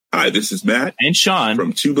Hi, this is Matt and Sean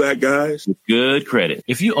from Two Black Guys with Good Credit.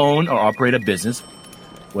 If you own or operate a business,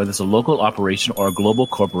 whether it's a local operation or a global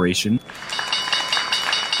corporation,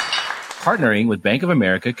 partnering with Bank of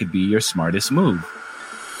America could be your smartest move.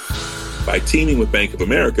 By teaming with Bank of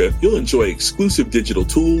America, you'll enjoy exclusive digital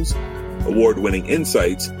tools, award-winning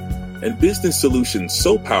insights, and business solutions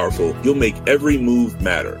so powerful you'll make every move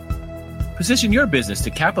matter. Position your business to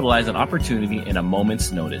capitalize on opportunity in a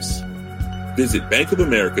moment's notice. Visit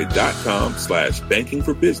bankofamerica.com/banking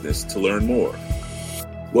for business to learn more.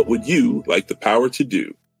 What would you like the power to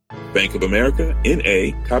do? Bank of America,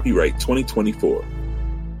 N.A., copyright 2024.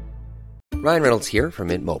 Ryan Reynolds here from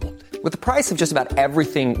Mint Mobile. With the price of just about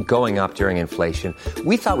everything going up during inflation,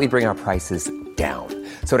 we thought we'd bring our prices down.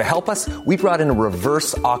 So to help us, we brought in a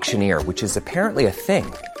reverse auctioneer, which is apparently a thing.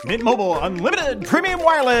 Mint Mobile Unlimited Premium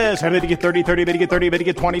Wireless. How to get 30, 30, how to get 30, how to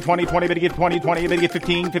get 20, 20, 20, how to get 20, 20, how to get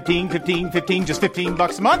 15, 15, 15, 15, just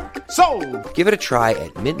 $15 a month? Sold! Give it a try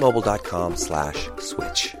at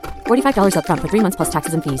mintmobile.com/switch. $45 up front for 3 months plus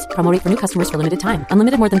taxes and fees. Promo rate for new customers for limited time.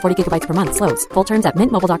 Unlimited more than 40 gigabytes per month. Slows full terms at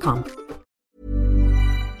mintmobile.com.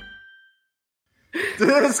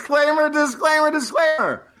 Disclaimer, disclaimer,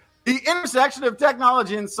 disclaimer. The intersection of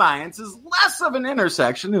technology and science is less of an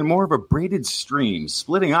intersection and more of a braided stream,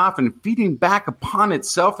 splitting off and feeding back upon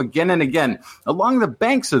itself again and again. Along the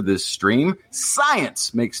banks of this stream,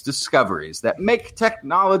 science makes discoveries that make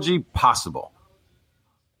technology possible.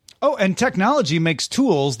 Oh, and technology makes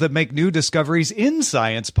tools that make new discoveries in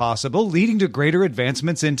science possible, leading to greater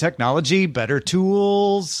advancements in technology, better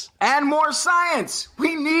tools. And more science.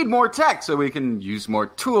 We need more tech so we can use more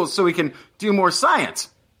tools so we can do more science.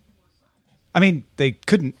 I mean, they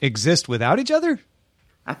couldn't exist without each other?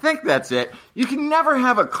 I think that's it. You can never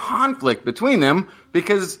have a conflict between them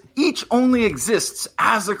because each only exists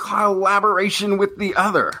as a collaboration with the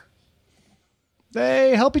other.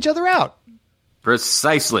 They help each other out.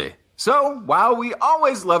 Precisely. So, while we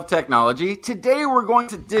always love technology, today we're going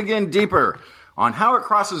to dig in deeper on how it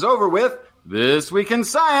crosses over with This Week in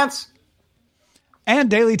Science. And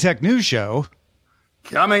Daily Tech News Show.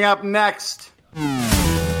 Coming up next.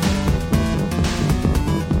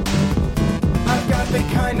 I've got the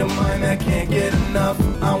kind of mind that can't get enough.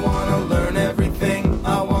 I want to learn everything.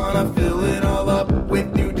 I want to fill it all up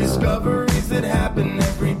with new discoveries that happen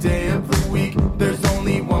every day of the week. There's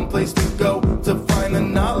only one place to go to find the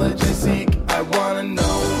knowledge I seek. I want to know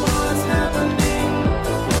what's happening.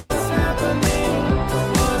 What's happening?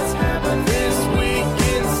 What's happening this week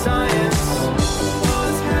in science?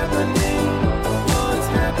 What's happening? What's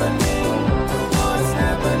happening? What's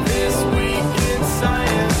happening this week in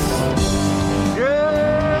science?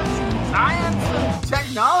 Good science and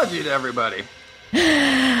technology to everybody.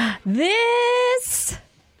 This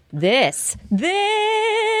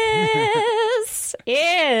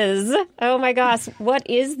is, oh my gosh, what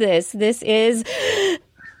is this? This is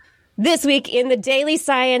This Week in the Daily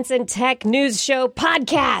Science and Tech News Show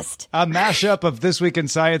podcast. A mashup of This Week in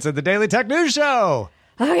Science and the Daily Tech News Show.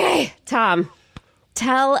 Okay, Tom,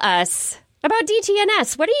 tell us about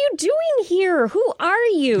DTNS. What are you doing here? Who are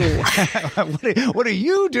you? What are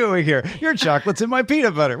you doing here? Your chocolate's in my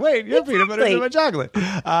peanut butter. Wait, your peanut butter's in my chocolate.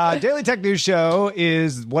 Daily Tech News Show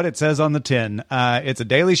is what it says on the tin. It's a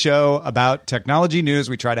daily show about technology news.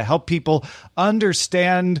 We try to help people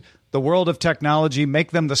understand the world of technology,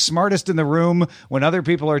 make them the smartest in the room when other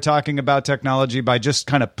people are talking about technology by just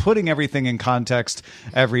kind of putting everything in context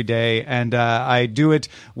every day. And I do it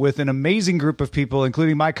with an amazing group of people,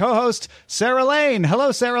 including my co-host, Sarah Lane.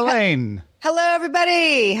 Hello, Sarah Lane. Hello,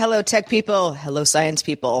 everybody. Hello, tech people. Hello, science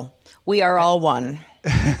people. We are all one.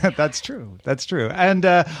 That's true. That's true. And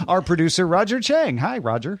our producer, Roger Chang. Hi,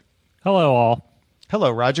 Roger. Hello, all.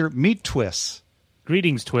 Hello, Roger. Meet TWIS.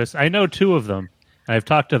 Greetings, TWIS. I know two of them. I've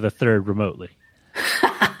talked to the third remotely.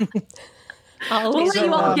 We'll let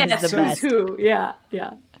you all guess who's who. Yeah.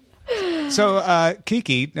 So,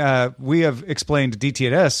 Kiki, we have explained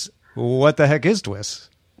DTNS. What the heck is TWIS?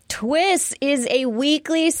 TWIS is a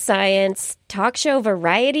weekly science talk show,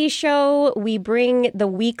 variety show. We bring the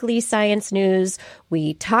weekly science news.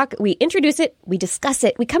 We talk, we introduce it, we discuss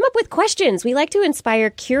it, we come up with questions. We like to inspire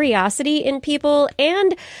curiosity in people.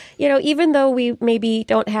 And, you know, even though we maybe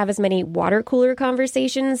don't have as many water cooler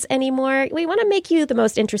conversations anymore, we want to make you the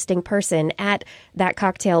most interesting person at that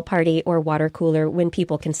cocktail party or water cooler when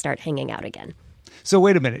people can start hanging out again. So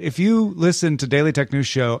wait a minute. If you listen to Daily Tech News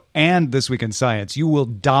Show and This Week in Science, you will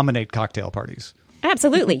dominate cocktail parties.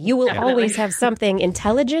 Absolutely. You will always have something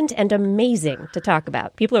intelligent and amazing to talk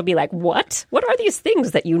about. People will be like, what? What are these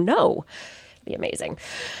things that you know? It'll be amazing.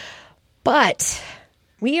 But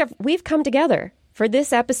we've come together for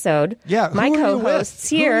this episode. Yeah, my co-hosts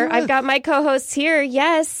here. I've got my co-hosts here.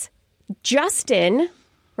 Yes, Justin,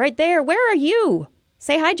 right there. Where are you?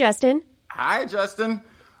 Say hi, Justin. Hi, Justin.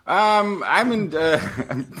 I'm in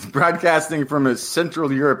broadcasting from a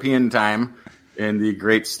Central European time in the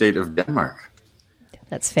great state of Denmark.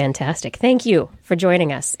 That's fantastic. Thank you for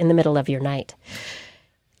joining us in the middle of your night.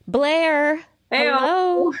 Blair. Hey-o.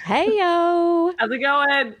 Hello. Hey-o. How's it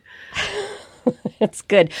going? It's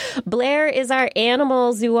good. Blair is our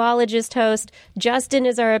animal zoologist host. Justin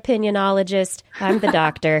is our opinionologist. I'm the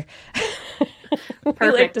doctor.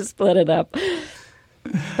 We like to split it up.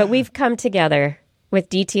 But we've come together with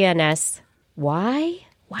DTNS. Why?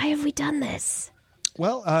 Why have we done this?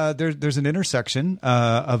 Well, there's an intersection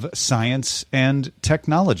of science and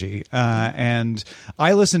technology. And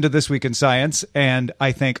I listened to This Week in Science, and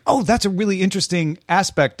I think, oh, that's a really interesting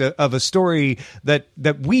aspect of a story that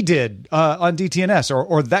we did on DTNS,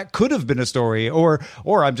 or that could have been a story. Or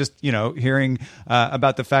I'm just, hearing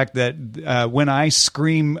about the fact that when I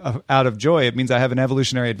scream out of joy, it means I have an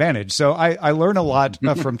evolutionary advantage. So I learn a lot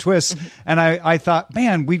from TWIS, and I thought,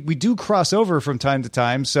 man, we do cross over from time to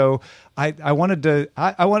time. So I wanted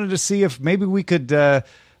to see if maybe we could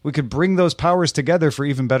bring those powers together for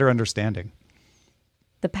even better understanding.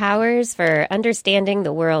 The powers for understanding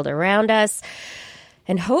the world around us,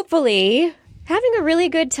 and hopefully having a really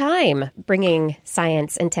good time bringing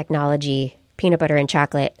science and technology, peanut butter and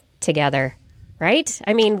chocolate together, right?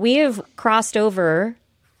 I mean, we have crossed over.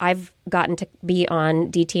 I've gotten to be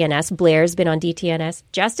on DTNS. Blair's been on DTNS.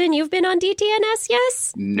 Justin, you've been on DTNS,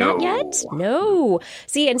 yes? No. Not yet? No.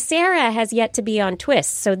 See, and Sarah has yet to be on TWIS.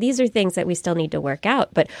 So these are things that we still need to work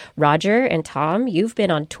out. But Roger and Tom, you've been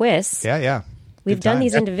on TWIS. Yeah. We've done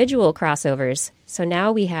these individual crossovers. So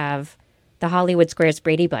now we have the Hollywood Squares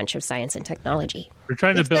Brady Bunch of science and technology. We're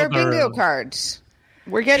trying to build their bingo cards.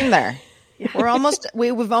 We're getting there. We're almost.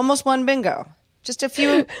 We've almost won bingo. Just a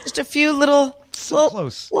few little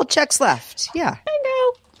checks left. Yeah. I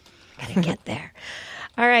know. Gotta get there.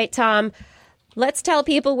 All right, Tom. Let's tell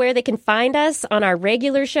people where they can find us on our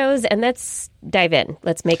regular shows, and let's dive in.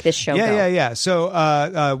 Let's make this show go. Yeah. So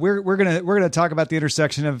we're gonna talk about the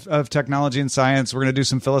intersection of technology and science. We're gonna do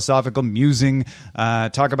some philosophical musing,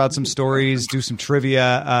 talk about some stories, do some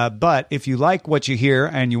trivia. But if you like what you hear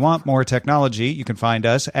and you want more technology, you can find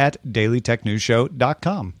us at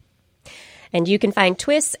dailytechnewsshow.com. And you can find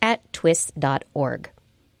TWIS at twis.org.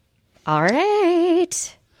 All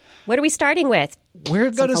right. What are we starting with?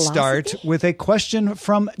 We're going to start with a question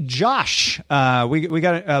from Josh. We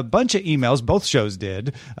got a bunch of emails, both shows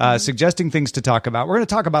did, suggesting things to talk about. We're going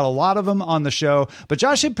to talk about a lot of them on the show, but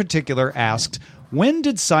Josh in particular asked, when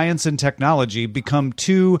did science and technology become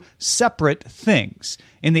two separate things?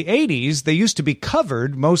 In the 80s, they used to be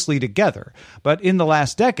covered mostly together. But in the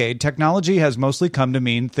last decade, technology has mostly come to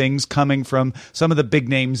mean things coming from some of the big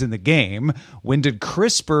names in the game. When did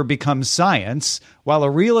CRISPR become science? While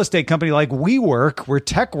a real estate company like WeWork, where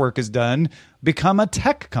tech work is done, become a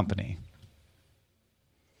tech company?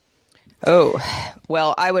 Oh,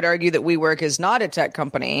 well, I would argue that WeWork is not a tech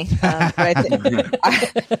company. But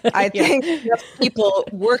I think people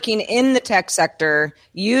working in the tech sector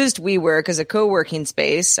used WeWork as a co-working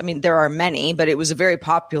space. I mean, there are many, but it was a very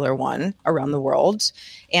popular one around the world.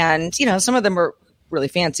 And, some of them are really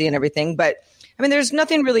fancy and everything. But, I mean, there's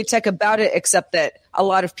nothing really tech about it except that a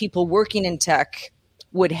lot of people working in tech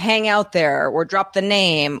would hang out there or drop the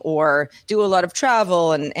name or do a lot of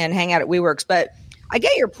travel and hang out at WeWorks. But I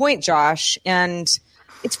get your point, Josh. And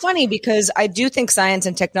it's funny because I do think science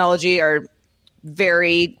and technology are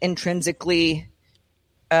very intrinsically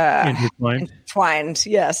entwined.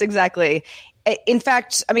 Yes, exactly. In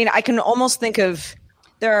fact, I mean, I can almost think of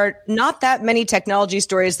there are not that many technology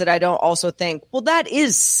stories that I don't also think, well, that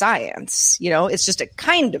is science. It's just a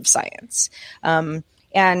kind of science.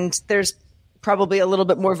 And there's probably a little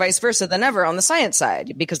bit more vice versa than ever on the science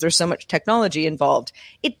side because there's so much technology involved.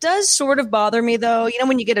 It does sort of bother me, though,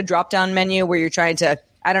 when you get a drop-down menu where you're trying to,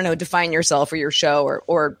 I don't know, define yourself or your show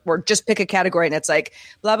or just pick a category and it's like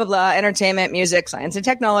blah, blah, blah, entertainment, music, science, and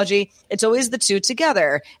technology. It's always the two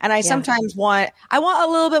together. And I sometimes want a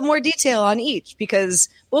little bit more detail on each because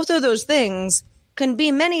both of those things can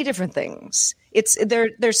be many different things.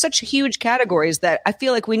 There's such huge categories that I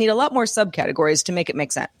feel like we need a lot more subcategories to make it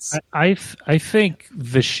make sense. I think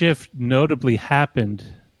the shift notably happened,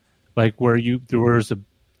 like where there was a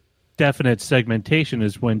definite segmentation,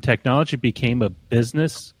 is when technology became a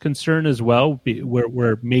business concern as well.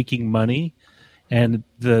 We're making money, and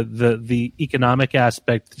the economic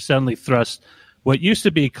aspect suddenly thrust what used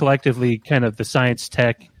to be collectively kind of the science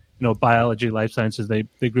tech biology, life sciences,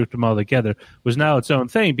 they grouped them all together, was now its own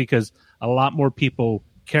thing because a lot more people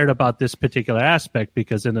cared about this particular aspect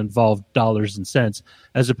because it involved dollars and cents,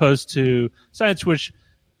 as opposed to science, which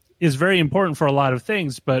is very important for a lot of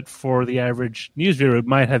things, but for the average news viewer, it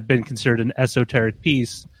might have been considered an esoteric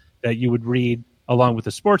piece that you would read along with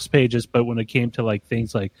the sports pages. But when it came to like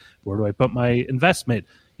things like, where do I put my investment?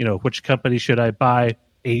 Which company should I buy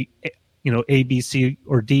a B, C,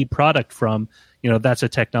 or D product from? That's a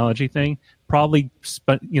technology thing. Probably,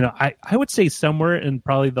 I would say somewhere in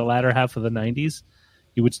probably the latter half of the 90s,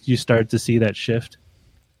 you started to see that shift,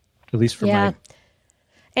 at least for me.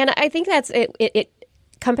 And I think that's it.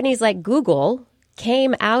 Companies like Google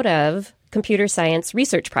came out of computer science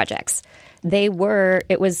research projects. It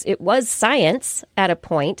was science at a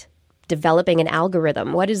point, developing an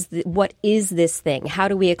algorithm. What is this thing? How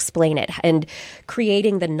do we explain it? And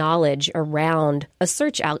creating the knowledge around a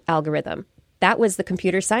search algorithm. That was the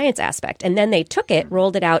computer science aspect. And then they took it,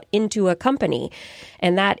 rolled it out into a company.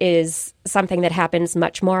 And that is something that happens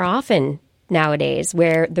much more often nowadays,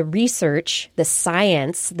 where the research, the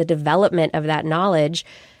science, the development of that knowledge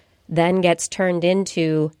then gets turned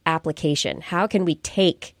into application. How can we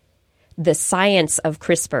take the science of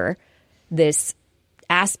CRISPR, this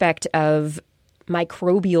aspect of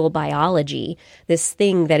microbial biology, this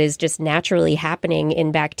thing that is just naturally happening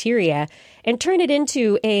in bacteria, and turn it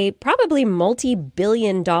into a probably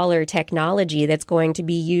multi-billion-dollar technology that's going to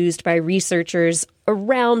be used by researchers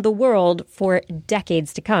around the world for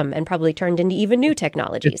decades to come, and probably turned into even new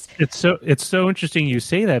technologies. It's so interesting you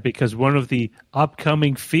say that, because one of the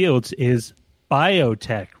upcoming fields is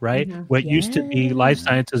biotech, right? Mm-hmm. What used to be life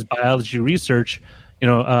sciences, biology research,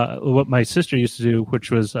 what my sister used to do, which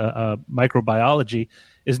was microbiology,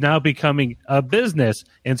 is now becoming a business.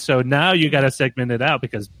 And so now you got to segment it out,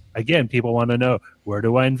 because, again, people want to know, where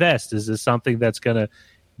do I invest? Is this something that's going to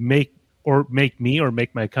make me or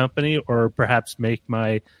make my company, or perhaps make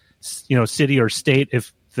my city or state,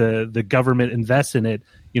 if the government invests in it,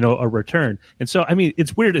 a return? And so, I mean,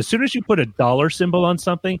 it's weird. As soon as you put a dollar symbol on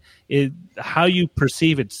something, how you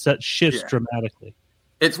perceive it shifts dramatically.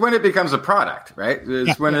 It's when it becomes a product, right?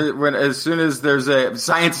 It's when as soon as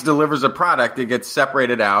science delivers a product, it gets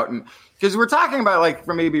separated out. And because we're talking about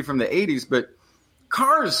from the 80s, but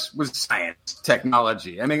cars was science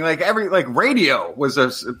technology. I mean, radio was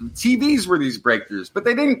TVs were these breakthroughs, but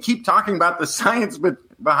they didn't keep talking about the science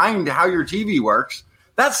behind how your TV works.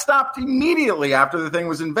 That stopped immediately after the thing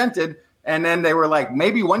was invented. And then they were like,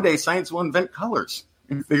 maybe one day science will invent colors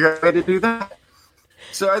and figure out a way to do that.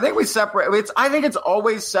 So I think we separate. I think it's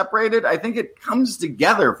always separated. I think it comes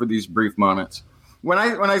together for these brief moments. When I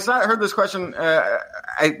heard this question,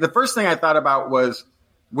 the first thing I thought about was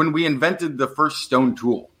when we invented the first stone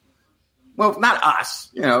tool. Well, not us.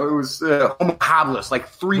 It was Homo habilis,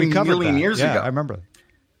 3 million years ago. I remember.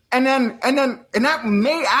 And that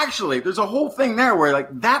may actually, there's a whole thing there where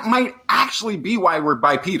that might actually be why we're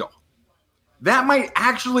bipedal. That might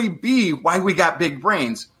actually be why we got big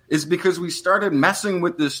brains, is because we started messing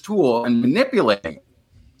with this tool and manipulating it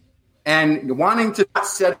and wanting to not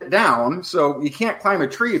set it down. So you can't climb a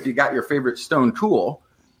tree if you got your favorite stone tool.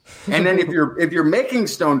 And then if you're making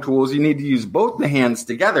stone tools, you need to use both the hands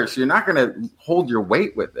together. So you're not going to hold your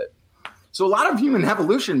weight with it. So a lot of human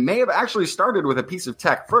evolution may have actually started with a piece of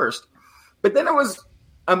tech first, but then it was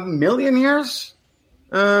 1 million years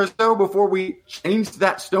or so before we changed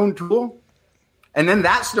that stone tool. And then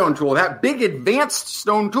that stone tool, that big advanced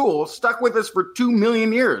stone tool, stuck with us for 2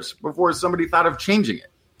 million years before somebody thought of changing it.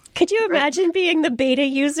 Could you imagine being the beta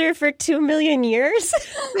user for 2 million years?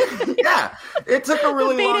 Yeah, it took a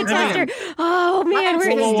really long time. Oh man,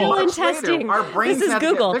 we're still in testing. Our brains this is had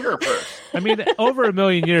Google. to get bigger first. I mean, over 1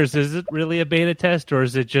 million years, is it really a beta test, or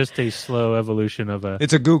is it just a slow evolution of a?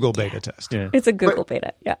 It's a Google beta test. Yeah. It's a Google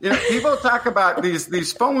beta. Yeah. People talk about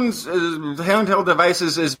these phones, handheld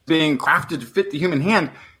devices, as being crafted to fit the human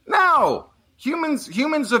hand. No, humans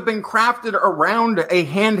have been crafted around a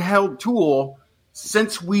handheld tool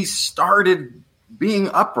since we started being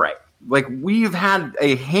upright. We've had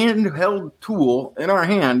a handheld tool in our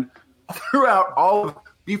hand throughout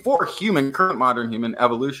before current modern human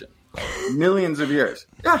evolution. Millions of years.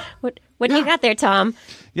 Yeah. What do you got there, Tom?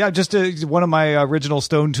 Yeah, just one of my original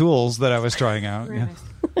stone tools that I was trying out.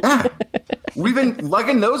 Yeah. We've been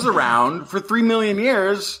lugging those around for 3 million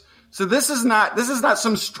years. So this is not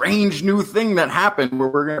some strange new thing that happened where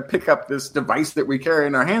we're going to pick up this device that we carry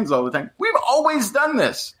in our hands all the time. We've always done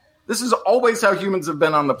this. This is always how humans have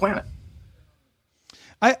been on the planet.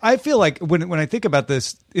 I feel like when I think about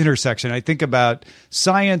this intersection, I think about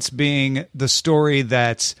science being the story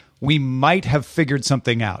that's we might have figured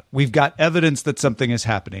something out. We've got evidence that something is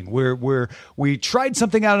happening. We tried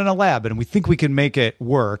something out in a lab and we think we can make it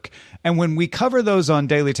work. And when we cover those on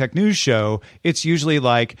Daily Tech News Show, it's usually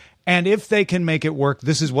like, and if they can make it work,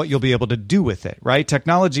 this is what you'll be able to do with it, right?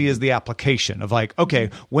 Technology is the application of like,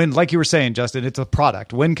 okay, when, like you were saying, Justin, it's a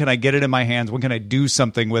product. When can I get it in my hands? When can I do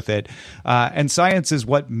something with it? And science is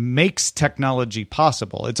what makes technology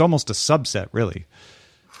possible. It's almost a subset, really.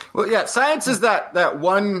 Well, yeah, science is that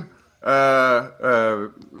one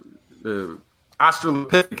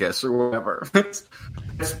Australopithecus or whatever that's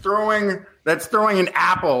throwing an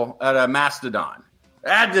apple at a mastodon.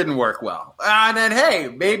 That didn't work well. And then, hey,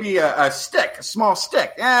 maybe a small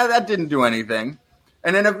stick. Yeah, that didn't do anything.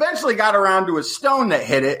 And then eventually got around to a stone that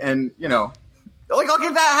hit it, and like,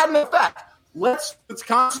 okay, that had an effect. Let's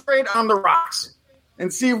concentrate on the rocks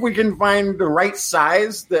and see if we can find the right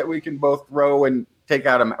size that we can both throw and take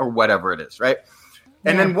out or whatever it is, right?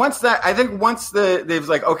 And then once they've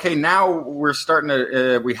like, okay, now we're starting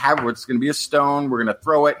to, we have what's going to be a stone. We're going to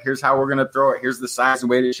throw it. Here's how we're going to throw it. Here's the size and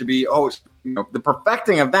weight it should be. The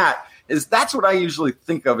perfecting of that's what I usually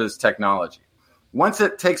think of as technology. Once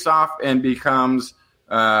it takes off and becomes,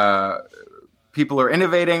 people are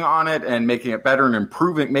innovating on it and making it better and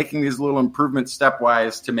improving, making these little improvements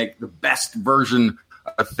stepwise to make the best version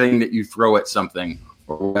of a thing that you throw at something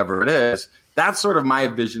or whatever it is. That's sort of my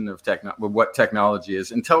vision of what technology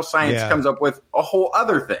is until science comes up with a whole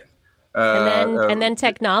other thing. And then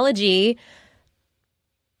technology,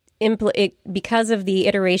 because of the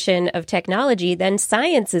iteration of technology, then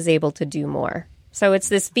science is able to do more. So it's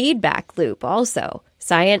this feedback loop also.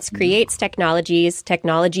 Science creates technologies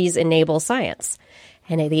enable science.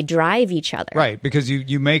 And they drive each other. Right, because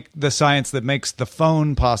you make the science that makes the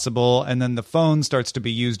phone possible, and then the phone starts to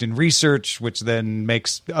be used in research, which then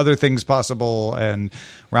makes other things possible, and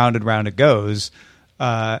round it goes.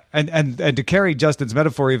 And to carry Justin's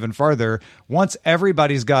metaphor even farther, once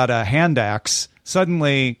everybody's got a hand axe,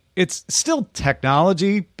 suddenly it's still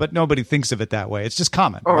technology, but nobody thinks of it that way. It's just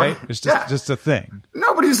common, right? It's just a thing.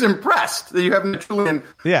 Nobody's impressed that you have a trillion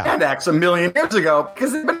hand axe a million years ago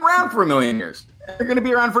because they've been around for a million years. They're going to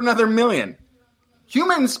be around for another million.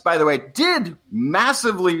 Humans, by the way, did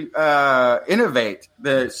massively innovate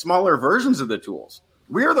the smaller versions of the tools.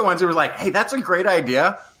 We are the ones who were like, hey, that's a great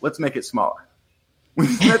idea. Let's make it smaller.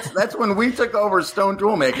 That's when we took over stone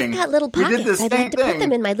tool making. I've got little pockets. We did the same I'd like to thing. put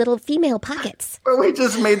them in my little female pockets. But we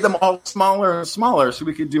just made them all smaller and smaller so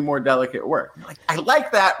we could do more delicate work. Like, I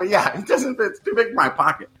like that, but it doesn't fit. It's too big for my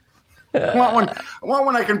pocket. I want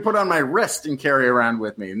one I can put on my wrist and carry around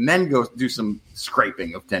with me, and then go do some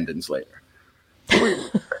scraping of tendons later.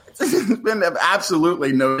 There's been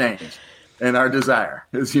absolutely no change in our desire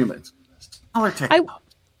as humans.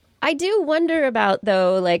 I do wonder about,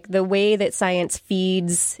 though, like the way that science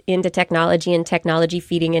feeds into technology and technology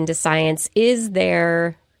feeding into science. Is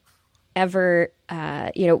there ever,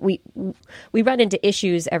 we run into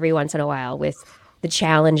issues every once in a while with the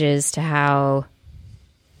challenges to how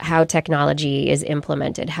technology is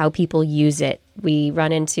implemented, how people use it. We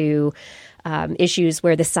run into issues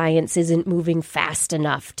where the science isn't moving fast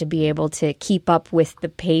enough to be able to keep up with the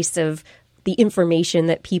pace of the information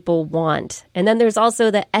that people want. And then there's also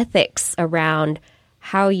the ethics around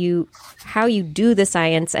how you do the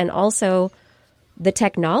science and also the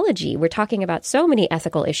technology. We're talking about so many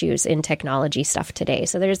ethical issues in technology stuff today.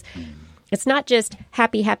 So it's not just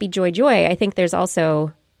happy, happy, joy, joy. I think there's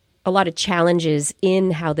also a lot of challenges in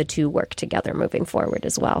how the two work together moving forward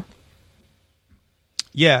as well.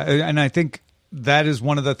 Yeah, and I think that is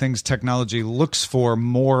one of the things technology looks for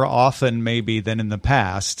more often maybe than in the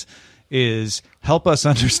past, is help us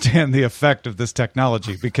understand the effect of this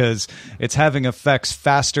technology, because it's having effects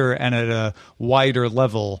faster and at a wider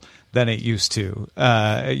level than it used to.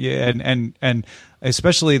 And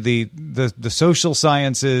especially the social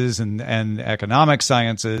sciences and economic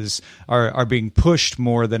sciences are being pushed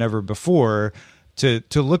more than ever before to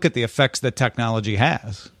look at the effects that technology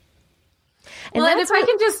has. Well, and if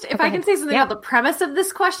I can say something about the premise of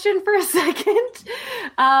this question for a second,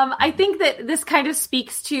 I think that this kind of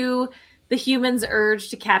speaks to the human's urge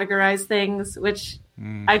to categorize things, which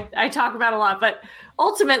I talk about a lot, but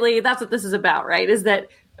ultimately that's what this is about, right? Is that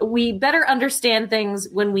we better understand things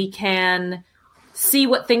when we can see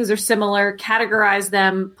what things are similar, categorize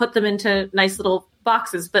them, put them into nice little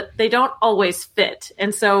boxes, but they don't always fit.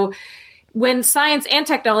 And so when science and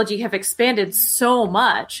technology have expanded so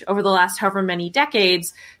much over the last however many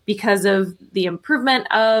decades because of the improvement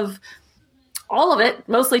of all of it,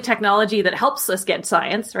 mostly technology that helps us get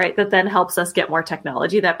science, right? That then helps us get more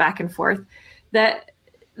technology, that back and forth, that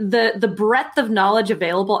the breadth of knowledge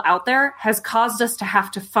available out there has caused us to have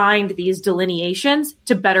to find these delineations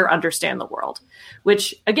to better understand the world,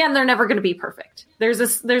 which again, they're never going to be perfect. There's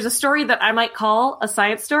a story that I might call a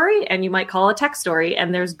science story and you might call a tech story,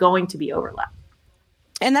 and there's going to be overlap.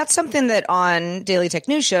 And that's something that on Daily Tech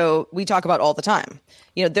News Show, we talk about all the time.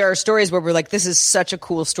 You know, there are stories where we're like, this is such a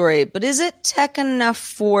cool story, but is it tech enough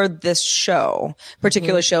for this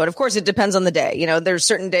particular show? And of course, it depends on the day. You know, there's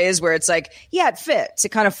certain days where it's like, yeah, it fits. It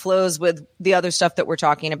kind of flows with the other stuff that we're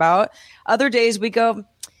talking about. Other days we go,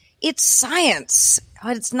 it's science,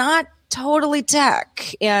 but it's not totally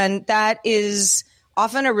tech. And that is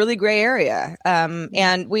often a really gray area.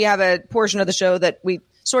 And we have a portion of the show that we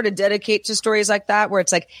sort of dedicate to stories like that, where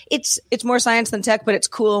it's like, it's more science than tech, but it's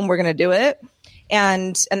cool and we're going to do it.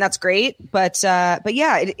 And that's great. But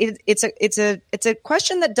yeah, it's a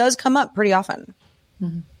question that does come up pretty often.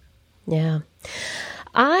 Mm-hmm. Yeah.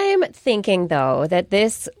 I'm thinking though that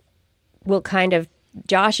this will kind of,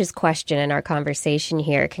 Josh's question in our conversation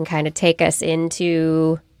here can kind of take us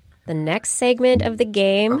into the next segment of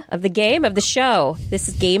the show. This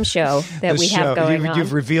is game show that we have going on.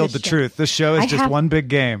 You've revealed the truth. This show is just one big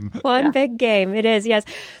game. One big game. It is, yes.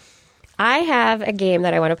 I have a game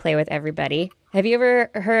that I want to play with everybody. Have you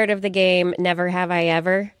ever heard of the game Never Have I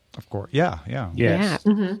Ever? Of course. Yeah. Yes. Yeah.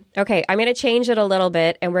 Mm-hmm. Okay, I'm going to change it a little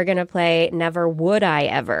bit, and we're going to play Never Would I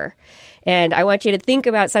Ever. And I want you to think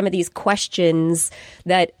about some of these questions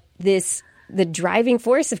that the driving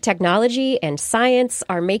force of technology and science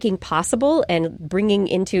are making possible and bringing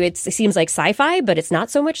into it. It seems like sci-fi, but it's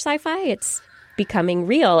not so much sci-fi. It's becoming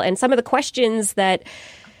real. And some of the questions that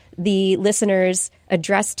the listeners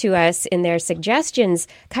addressed to us in their suggestions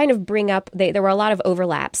kind of bring up, there were a lot of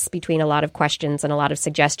overlaps between a lot of questions and a lot of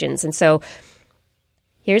suggestions. And so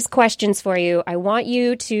here's questions for you. I want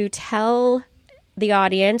you to tell the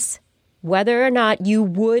audience whether or not you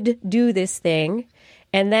would do this thing.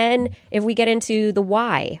 And then if we get into the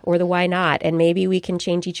why or the why not, and maybe we can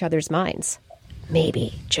change each other's minds.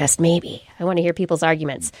 Maybe, just maybe. I want to hear people's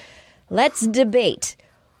arguments. Let's debate.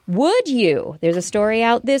 Would you? There's a story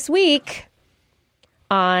out this week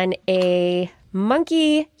on a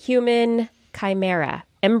monkey-human chimera,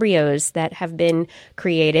 embryos that have been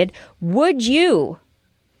created. Would you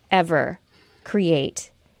ever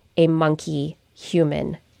create a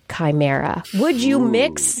monkey-human chimera? Would you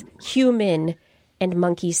mix human and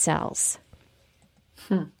monkey cells?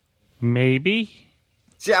 Maybe.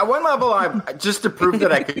 See, at one level, just to prove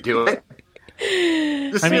that I could do it.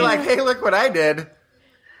 Just be like, hey, look what I did.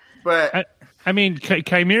 But I mean,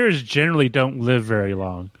 chimeras generally don't live very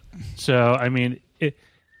long. So, I mean,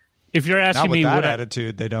 if you're asking not with me that what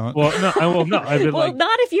attitude, they don't. Well, no, I mean, well,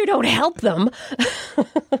 not if you don't help them.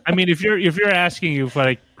 I mean, if you're asking if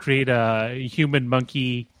I create a human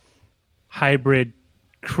monkey hybrid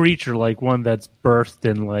creature, like one that's birthed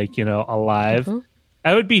and alive,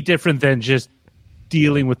 that would be different than just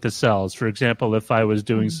dealing with the cells. For example, if I was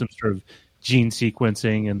doing some sort of gene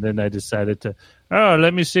sequencing and then I decided to,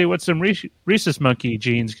 let me see what some rhesus monkey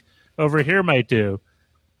genes over here might do.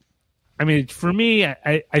 I mean, for me,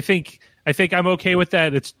 I think I'm okay with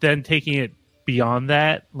that. It's then taking it beyond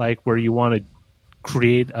that, like where you want to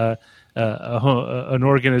create an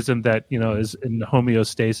organism that is in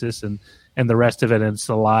homeostasis and the rest of it, and it's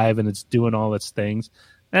alive and it's doing all its things.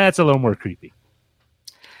 That's a little more creepy.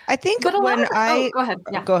 I think go ahead.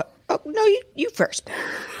 Yeah. Go ahead. Oh, no, you first.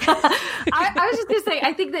 I was just going to say,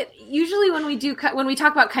 I think that usually when we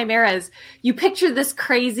talk about chimeras, you picture this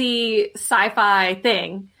crazy sci-fi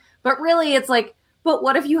thing, but really it's like, but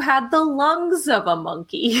what if you had the lungs of a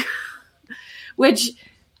monkey? Which,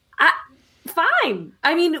 fine.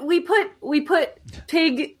 I mean, we put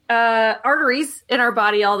pig arteries in our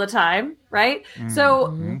body all the time, right? Mm-hmm.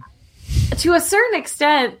 So to a certain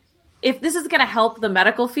extent, if this is going to help the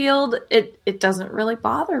medical field, it doesn't really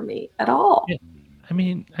bother me at all. Yeah. I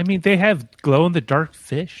mean, they have glow in the dark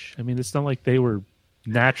fish. I mean, it's not like they were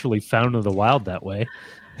naturally found in the wild that way.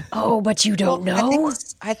 Oh, but you don't know.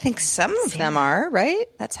 I think some of them are, right?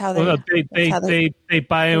 That's how they. Well, no, they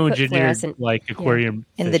bioengineered like aquarium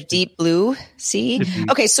in the deep blue sea.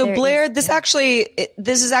 Okay, so Blair, this is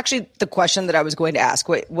actually the question that I was going to ask.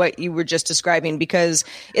 What you were just describing, because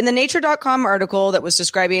in the Nature.com article that was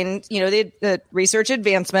describing, the research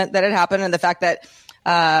advancement that had happened and the fact that.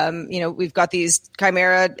 We've got these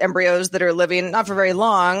chimera embryos that are living not for very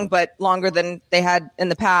long, but longer than they had in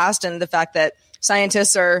the past. And the fact that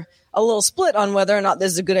scientists are a little split on whether or not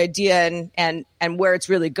this is a good idea and where it's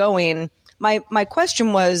really going. My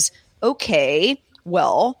question was, okay,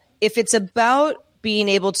 well, if it's about being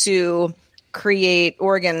able to create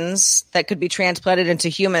organs that could be transplanted into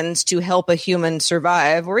humans to help a human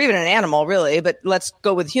survive, or even an animal, really, but let's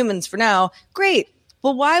go with humans for now. Great.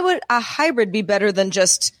 Well, why would a hybrid be better than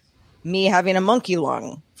just me having a monkey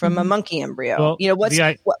lung from a monkey embryo? Well,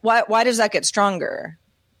 why does that get stronger?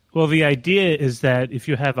 Well, the idea is that if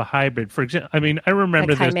you have a hybrid, for example, I mean, I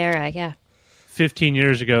remember a chimera, 15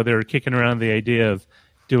 years ago, they were kicking around the idea of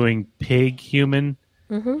doing pig-human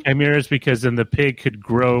chimeras, because then the pig could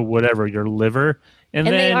grow whatever, your liver. And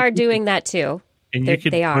then they are doing that too. And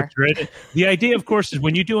they are. The idea, of course, is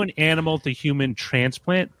when you do an animal to human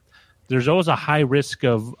transplant, there's always a high risk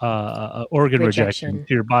of organ rejection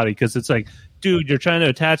to your body, because it's like, dude, you're trying to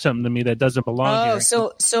attach something to me that doesn't belong here.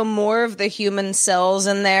 So more of the human cells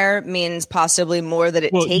in there means possibly more that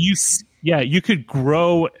it takes. You could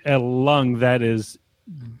grow a lung that is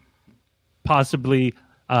possibly,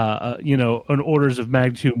 an orders of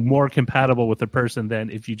magnitude more compatible with the person than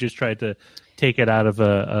if you just tried to take it out of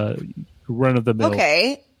a run of the mill.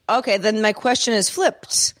 Okay. Then my question is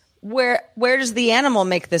flipped. Where does the animal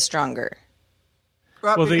make this stronger?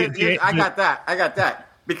 Well, I got that.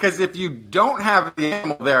 Because if you don't have the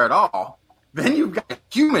animal there at all, then you've got a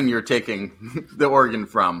human you're taking the organ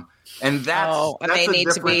from, and that's a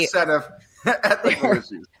different set of ethical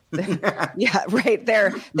issues. Yeah, right.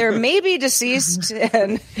 They're maybe deceased,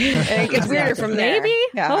 and it gets weirder from there. Maybe,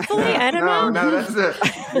 hopefully, I don't know. No, that's it.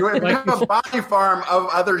 If you have a body farm of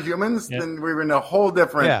other humans, then we're in a whole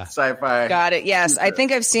different sci-fi. Got it. Yes, I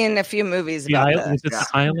think I've seen a few movies about this. Is it the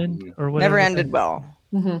island or whatever? Never ended well.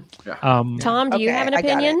 Mm-hmm. Tom, do you have an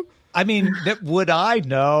opinion? I mean, would I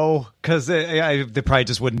know? Because they probably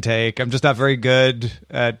just wouldn't take. I'm just not very good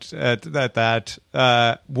at that.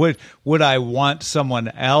 Would I want someone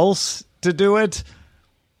else to do it?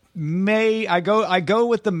 I go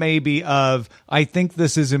with the maybe of, I think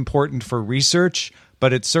this is important for research,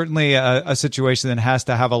 but it's certainly a situation that has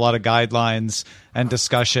to have a lot of guidelines and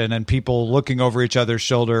discussion and people looking over each other's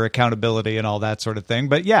shoulder, accountability, and all that sort of thing.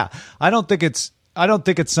 But yeah, I don't think it's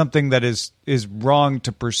something that is wrong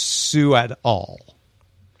to pursue at all.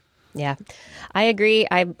 Yeah, I agree.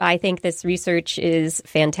 I think this research is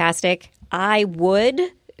fantastic. I would,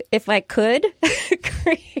 if I could,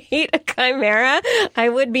 create a chimera, I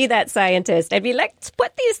would be that scientist. I'd be like, let's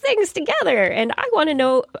put these things together, and I want to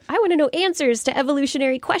know answers to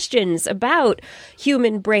evolutionary questions about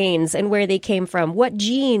human brains and where they came from, what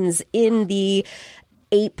genes in the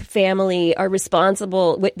ape family are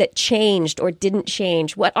responsible that changed or didn't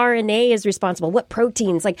change, what RNA is responsible, what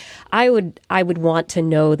proteins. Like I would want to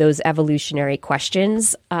know those evolutionary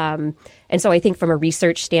questions. And so I think from a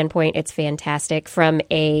research standpoint, it's fantastic. From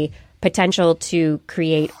a potential to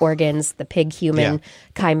create organs, the pig human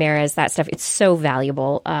chimeras, that stuff, it's so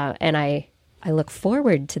valuable. And I look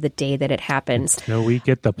forward to the day that it happens. So we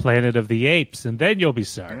get the Planet of the Apes, and then you'll be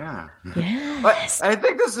sorry. Yeah. Yes. But I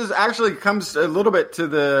think this is actually comes a little bit to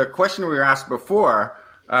the question we were asked before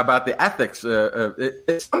about the ethics.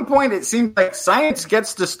 At some point, it seems like science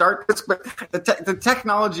gets to start this, but the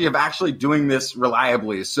technology of actually doing this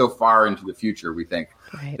reliably is so far into the future, we think,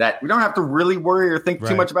 that we don't have to really worry or think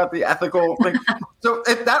too much about the ethical thing. So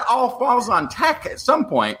if that all falls on tech at some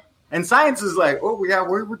point, and science is like, we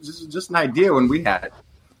were just an idea when we had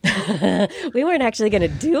it. We weren't actually going to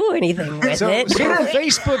do anything with it. So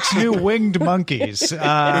Facebook's new winged monkeys.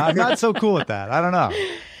 I'm not so cool with that. I don't know.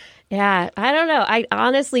 Yeah, I don't know. I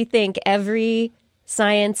honestly think every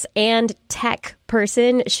science and tech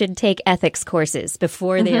person should take ethics courses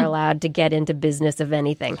before they are allowed to get into business of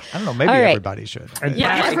anything. I don't know. Maybe everybody should. And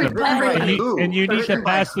and you need to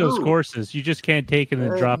pass those courses. You just can't take it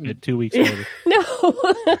and drop it 2 weeks later. No.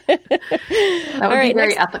 That would be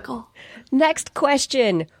very ethical. Next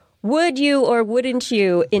question. Would you or wouldn't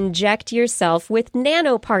you inject yourself with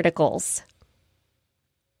nanoparticles?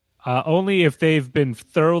 Only if they've been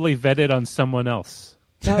thoroughly vetted on someone else.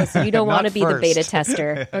 Oh, so you don't want to be the beta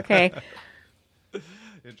tester. Okay.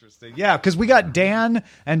 Interesting. Yeah, because we got Dan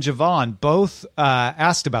and Javon both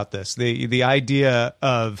asked about this, the idea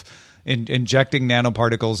of injecting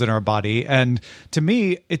nanoparticles in our body. And to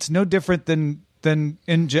me, it's no different than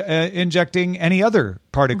injecting any other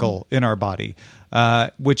particle in our body,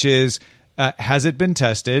 which is, has it been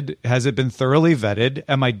tested? Has it been thoroughly vetted?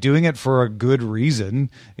 Am I doing it for a good reason?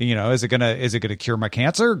 You know, is it gonna cure my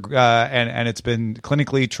cancer? And it's been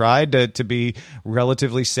clinically tried to be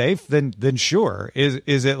relatively safe? Then sure.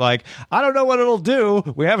 Is it like, I don't know what it'll do,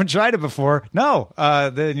 we haven't tried it before? No.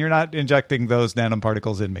 Then you're not injecting those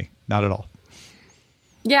nanoparticles in me. Not at all.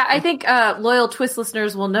 Yeah, I think loyal Twist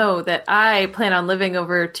listeners will know that I plan on living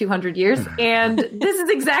over 200 years, and this is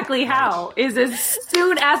exactly how. Is as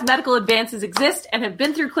soon as medical advances exist and have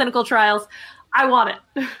been through clinical trials, I want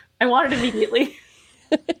it. I want it immediately.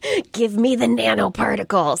 Give me the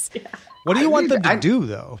nanoparticles. Yeah. What do you want them to do,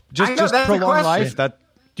 though? Just prolong life?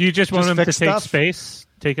 Do you just want them to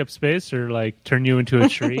take up space, or like turn you into a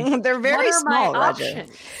tree? They're very small, Roger.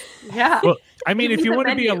 Yeah. Well, I mean, if you want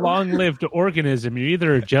to be a long-lived organism, you're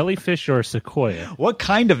either a jellyfish or a sequoia. What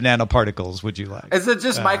kind of nanoparticles would you like? Is it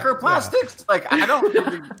just microplastics? Yeah. Like I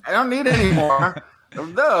don't need any more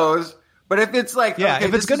of those. But if it's like,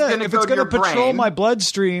 if it's gonna patrol my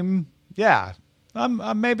bloodstream,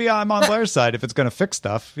 maybe I'm on Blair's side. If it's gonna fix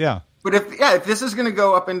stuff, yeah. But if this is gonna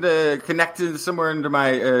go up into connected somewhere into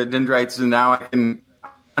my dendrites, and now I can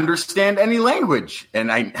understand any language,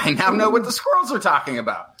 and I now know what the squirrels are talking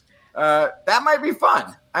about. That might be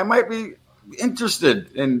fun. I might be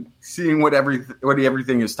interested in seeing what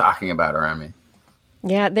everything is talking about around me.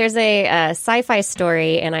 Yeah, there's a sci-fi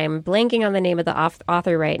story, and I'm blanking on the name of the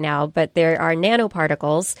author right now, but there are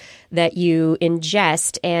nanoparticles that you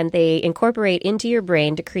ingest, and they incorporate into your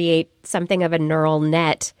brain to create something of a neural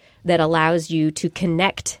net that allows you to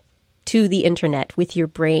connect to the internet with your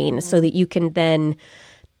brain so that you can then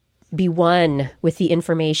be one with the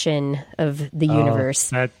information of the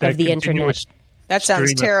universe, of the internet. That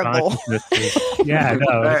sounds terrible. Yeah,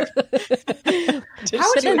 no.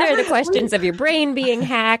 But then there are the questions of your brain being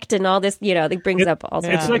hacked and all this, that brings up all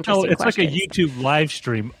sorts of interesting questions. Like a YouTube live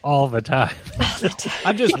stream all the time.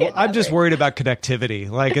 I'm just worried about connectivity.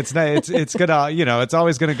 Like it's gonna, it's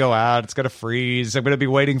always gonna go out. It's gonna freeze. I'm gonna be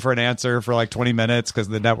waiting for an answer for like 20 minutes because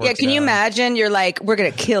the network. Yeah, can you imagine? You're like, we're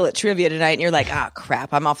gonna kill at trivia tonight, and you're like,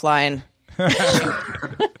 crap, I'm offline.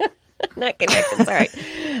 Not connected. Sorry,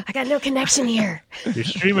 I got no connection here. Your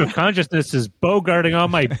stream of consciousness is bogarting all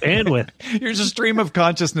my bandwidth. Your stream of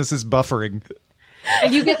consciousness is buffering.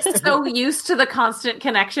 And you get so used to the constant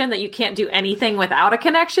connection that you can't do anything without a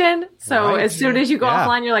connection. So as soon as you go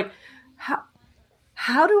offline, you're like,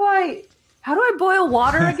 how do I boil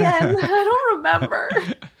water again? I don't remember.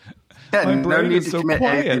 Yeah, no need to commit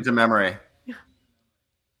anything to memory.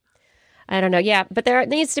 I don't know. Yeah, but there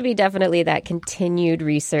needs to be definitely that continued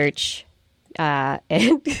research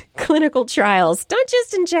and clinical trials. Don't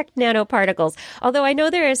just inject nanoparticles. Although I know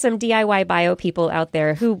there are some DIY bio people out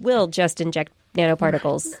there who will just inject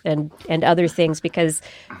nanoparticles and other things because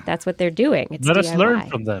that's what they're doing. It's Let DIY. us learn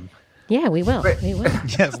from them. Yeah, we will. We will.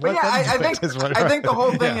 Yes, I think the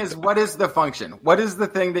whole thing is, what is the function? What is the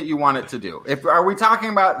thing that you want it to do? Are we talking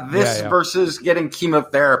about this versus getting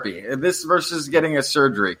chemotherapy? This versus getting a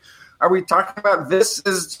surgery? Are we talking about this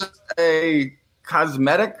as just a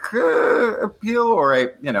cosmetic appeal or I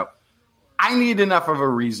need enough of a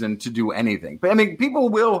reason to do anything. But I mean, people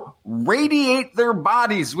will radiate their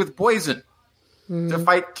bodies with poison to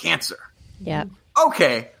fight cancer. Yeah.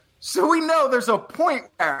 Okay. So we know there's a point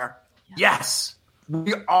where, yes,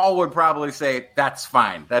 we all would probably say that's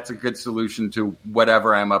fine. That's a good solution to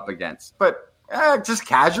whatever I'm up against. But just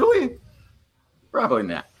casually, probably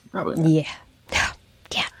not. Yeah.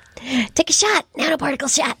 Take a shot.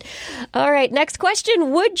 Nanoparticle shot. All right. Next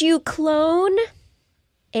question. Would you clone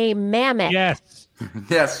a mammoth? Yes.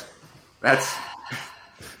 Yes.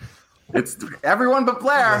 It's everyone but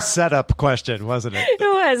Blair. A setup question, wasn't it? It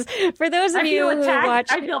was. For those of you who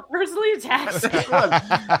watched. I feel personally attacked.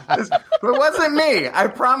 It wasn't me. I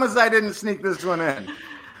promise I didn't sneak this one in.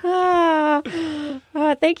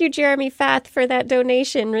 Thank you, Jeremy Fath, for that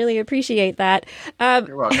donation. Really appreciate that.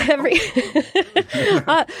 You're welcome.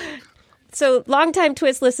 So longtime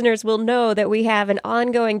Twist listeners will know that we have an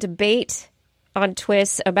ongoing debate on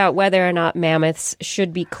Twist about whether or not mammoths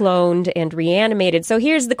should be cloned and reanimated. So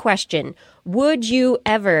here's the question. Would you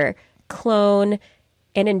ever clone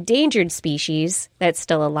an endangered species that's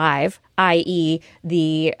still alive, i.e.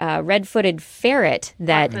 the red-footed ferret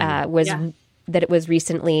that that it was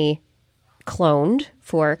recently cloned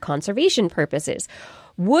for conservation purposes?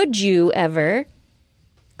 Would you ever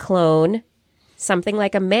clone something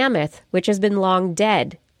like a mammoth, which has been long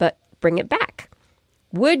dead, but bring it back?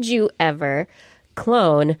 Would you ever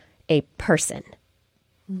clone a person?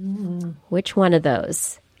 Which one of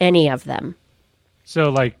those? Any of them? So,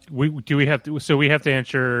 like, we have to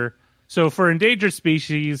answer. So, for endangered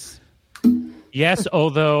species, yes.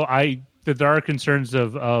 Although there are concerns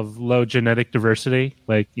of low genetic diversity.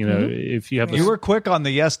 Like, if you have, you were quick on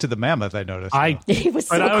the yes to the mammoth. I noticed. I was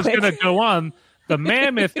going to go on. The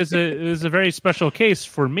mammoth is a very special case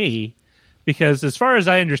for me because, as far as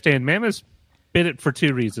I understand, mammoths bit it for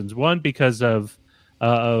two reasons. One, because of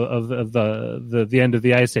of the end of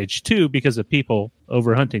the Ice Age too, because of people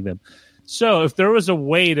overhunting them. So if there was a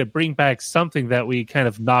way to bring back something that we kind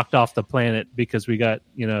of knocked off the planet because we got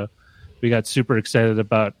super excited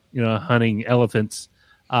about hunting elephants,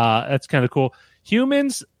 that's kind of cool.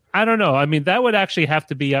 Humans, I don't know. I mean, that would actually have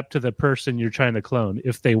to be up to the person you're trying to clone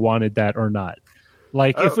if they wanted that or not.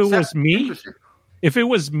 Like if it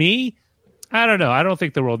was me, I don't know. I don't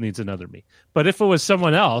think the world needs another me. But if it was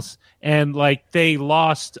someone else and like they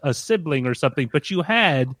lost a sibling or something, but you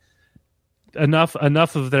had enough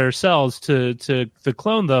of their cells to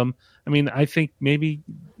clone them, I mean, I think maybe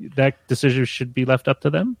that decision should be left up to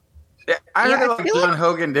them. Yeah, I heard what John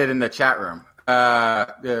Hogan did in the chat room,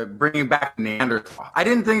 bringing back Neanderthal. I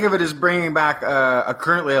didn't think of it as bringing back a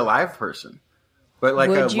currently alive person, but like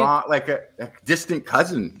a distant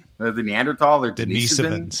cousin of the Neanderthal or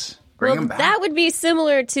Denisovans. Well, that would be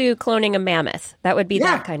similar to cloning a mammoth. That would be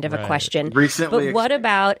that kind of a question. But what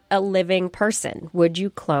about a living person? Would you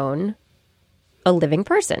clone a living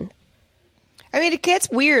person? I mean, it gets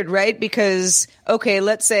weird, right? Because, okay,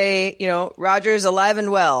 let's say, Roger's alive and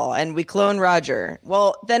well, and we clone Roger.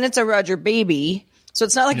 Well, then it's a Roger baby. So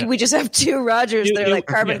it's not like we just have two Rogers that are like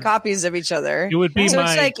carbon copies of each other. It would be it's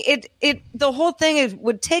like the whole thing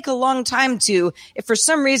would take a long time to, if for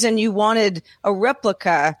some reason you wanted a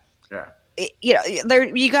replica,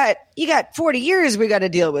 you got 40 years we got to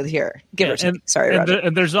deal with here. Sorry, Roger.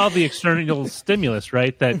 And there's all the external stimulus,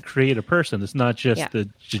 right, that create a person. It's not just the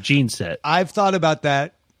gene set. I've thought about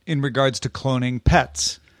that in regards to cloning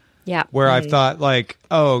pets. Yeah. Where I've thought like,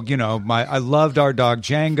 I loved our dog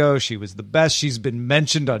Django. She was the best. She's been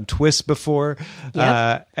mentioned on TWIS before.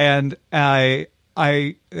 Yep. And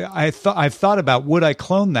I've thought about, would I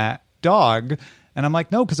clone that dog? And I'm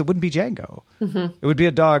like, no, because it wouldn't be Django. Mm-hmm. It would be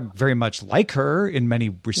a dog very much like her in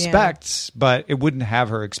many respects, but it wouldn't have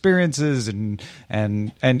her experiences. And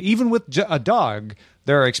even with a dog,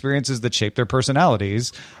 there are experiences that shape their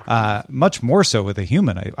personalities, much more so with a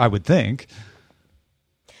human, I would think.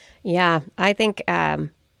 Yeah, I think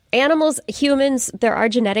animals, humans, there are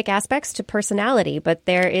genetic aspects to personality, but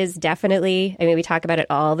there is definitely, we talk about it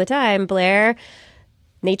all the time, Blair,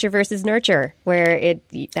 nature versus nurture, where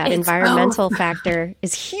that environmental factor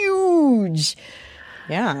is huge.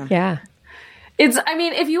 Yeah. Yeah.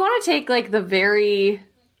 If you want to take like the very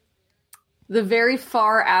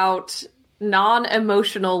far out,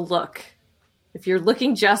 non-emotional look, if you're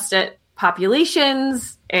looking just at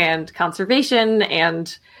populations and conservation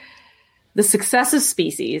and the success of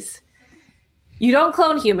species, you don't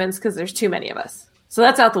clone humans because there's too many of us. So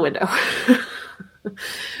that's out the window.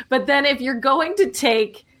 But then if you're going to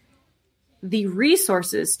take the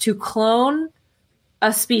resources to clone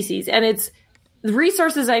a species, and it's the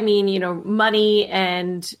resources, I mean, money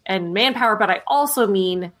and manpower, but I also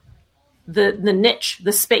mean the niche,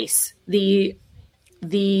 the space, the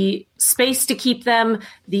space to keep them,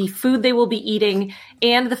 the food they will be eating,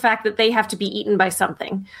 and the fact that they have to be eaten by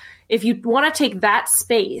something. If you want to take that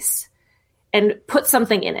space and put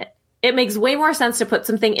something in it, it makes way more sense to put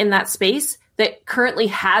something in that space that currently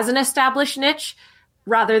has an established niche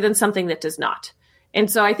rather than something that does not. And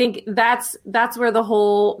so I think that's where the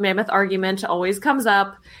whole mammoth argument always comes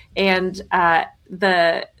up. And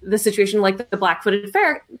the situation like the black-footed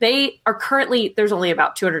ferret, they are currently, there's only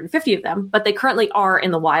about 250 of them, but they currently are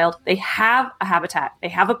in the wild. They have a habitat, they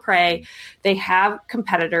have a prey, they have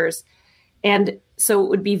competitors. And so it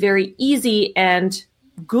would be very easy and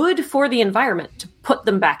good for the environment to put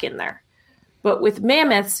them back in there. But with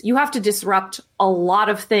mammoths, you have to disrupt a lot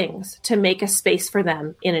of things to make a space for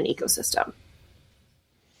them in an ecosystem.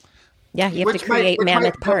 Yeah, you have to create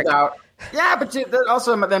Mammoth Park. Yeah, but that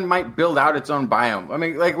also then might build out its own biome. I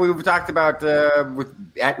mean, like we've talked about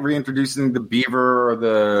reintroducing the beaver or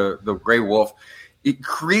the gray wolf. It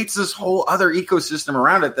creates this whole other ecosystem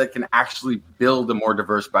around it that can actually build a more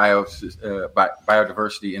diverse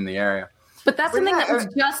biodiversity in the area. But that's something that was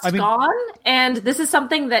just gone, and this is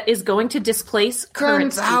something that is going to displace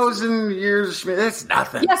current 10,000 years. That's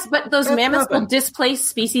nothing. Yes, but those mammoths will displace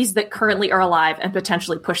species that currently are alive and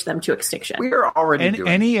potentially push them to extinction. We are already doing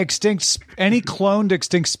any cloned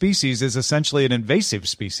extinct species is essentially an invasive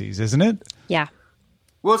species, isn't it? Yeah.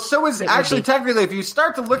 Well, so is actually technically, if you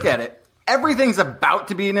start to look at it, everything's about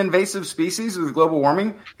to be an invasive species with global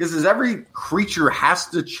warming because as every creature has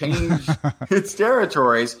to change its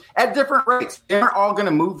territories at different rates. They aren't all going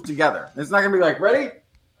to move together. It's not going to be like, ready?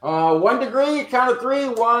 1 degree, count of 3,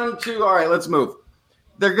 1, 2. All right, let's move.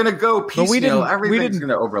 They're going to go piecemeal. Everything's going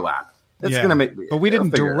to overlap. It's going to make. But we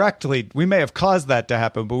didn't directly. We may have caused that to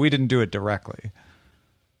happen, but we didn't do it directly.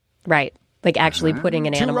 Right. Like actually putting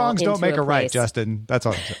an animal Two wrongs into don't make a right, place. Justin. That's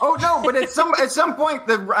all I'm saying. Oh no, but at some point,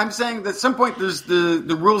 I'm saying that at some point, there's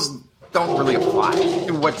the rules don't really apply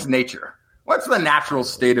to what's nature. What's the natural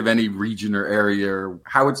state of any region or area, or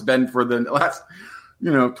how it's been for the last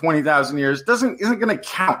 20,000 years isn't going to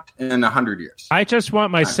count in 100 years. I just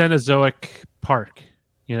want my Cenozoic Park.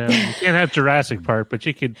 You can't have Jurassic Park, but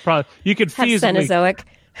you could feasibly Cenozoic.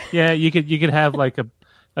 Yeah, you could have like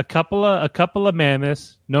a couple of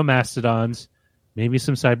mammoths, no mastodons, maybe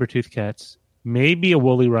some saber-toothed cats, maybe a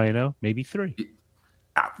woolly rhino, maybe 3.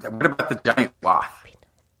 What about the giant sloth?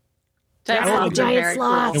 Giant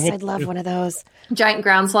sloths. I'd love one of those. Giant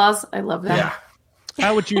ground sloths. I love them. Yeah.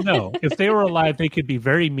 How would you know? If they were alive, they could be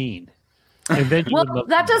very mean. And then you would love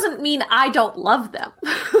that them. doesn't mean I don't love them.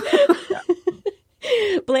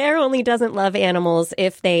 Blair only doesn't love animals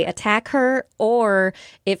if they attack her or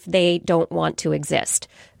if they don't want to exist.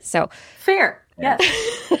 So fair. Yes.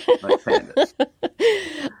 Like pandas.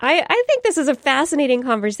 I think this is a fascinating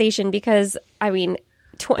conversation because,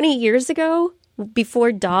 20 years ago,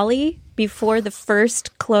 before Dolly, before the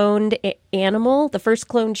first cloned animal, the first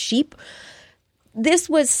cloned sheep, this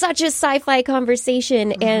was such a sci-fi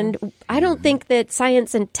conversation, and I don't think that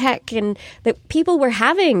science and tech and that people were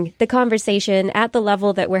having the conversation at the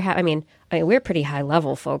level that we're having. I mean, we're pretty high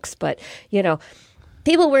level folks, but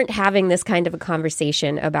people weren't having this kind of a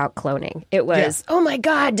conversation about cloning. It was, oh my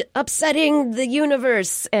God, upsetting the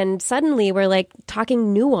universe, and suddenly we're like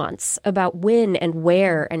talking nuance about when and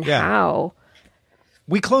where and how.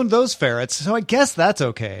 We cloned those ferrets, so I guess that's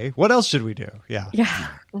okay. What else should we do? Yeah.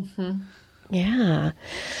 Mm-hmm. Yeah.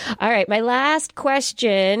 All right. My last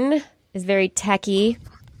question is very techie.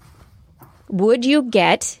 Would you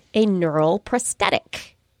get a neural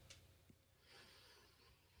prosthetic?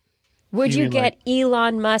 Would you get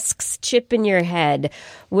Elon Musk's chip in your head?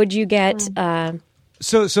 Would you get...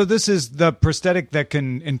 So this is the prosthetic that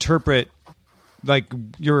can interpret like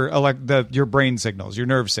your brain signals, your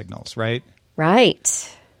nerve signals, right?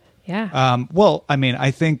 Right. Yeah. Well,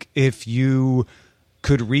 I think if you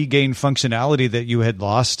could regain functionality that you had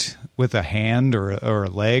lost with a hand or a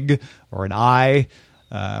leg or an eye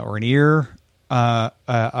or an ear,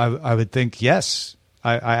 I would think, yes,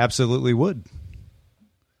 I absolutely would.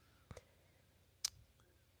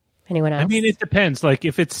 Anyone else? It depends. Like,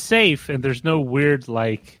 if it's safe and there's no weird,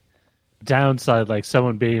 downside, like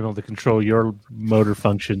someone being able to control your motor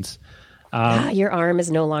functions. Your arm is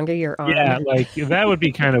no longer your arm. Yeah, that would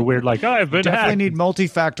be kind of weird. Like, I've been definitely hacked. Need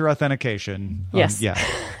multi-factor authentication. Yes.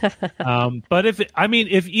 But if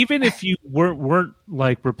you weren't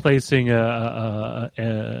replacing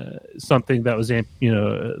something that was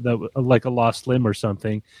like a lost limb or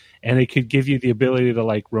something, and it could give you the ability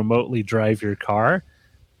to remotely drive your car,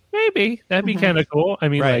 maybe that'd be kind of cool.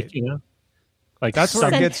 Right. That's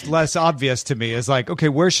where it gets less obvious to me. Is okay,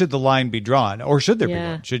 where should the line be drawn, or should there be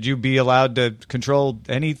one? Should you be allowed to control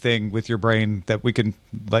anything with your brain that we can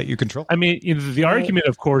let you control? The argument,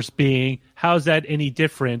 of course, being how's that any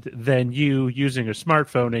different than you using a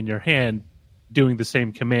smartphone in your hand, doing the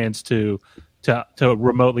same commands to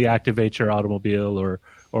remotely activate your automobile or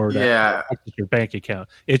access your bank account.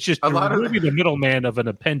 It's just removing the middleman of an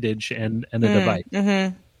appendage and a device.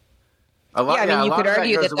 Mm-hmm. You could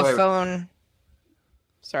argue that the phone.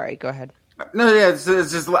 Sorry, go ahead. No, yeah, it's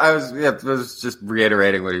just I was just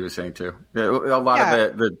reiterating what he was saying too. A lot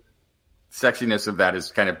of the sexiness of that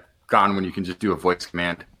is kind of gone when you can just do a voice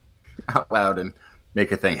command out loud and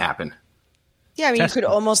make a thing happen. Yeah, you could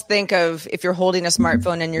almost think of if you're holding a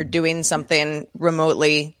smartphone and you're doing something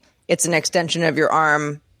remotely, it's an extension of your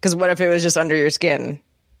arm. Because what if it was just under your skin?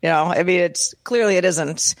 It's clearly it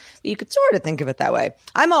isn't. You could sort of think of it that way.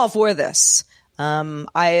 I'm all for this.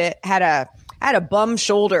 I had a bum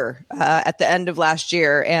shoulder at the end of last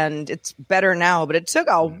year, and it's better now, but it took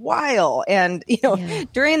a while. And,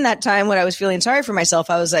 during that time when I was feeling sorry for myself,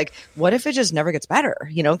 I was like, what if it just never gets better?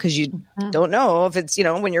 Because you don't know if it's,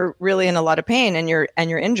 when you're really in a lot of pain and you're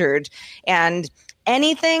injured. And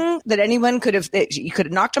anything that anyone you could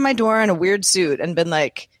have knocked on my door in a weird suit and been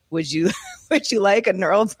like, would you like a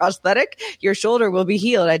neural prosthetic? Your shoulder will be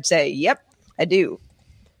healed. I'd say, yep, I do.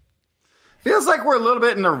 Feels like we're a little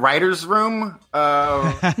bit in the writer's room.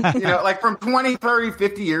 From 20, 30,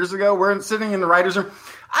 50 years ago, we're sitting in the writer's room.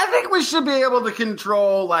 I think we should be able to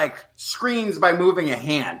control screens by moving a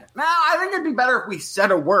hand. Now, I think it'd be better if we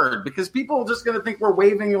said a word, because people are just going to think we're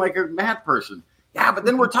waving like a mad person. Yeah, but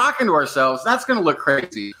then we're talking to ourselves. That's going to look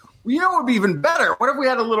crazy. Well, what would be even better? What if we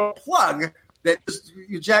had a little plug that just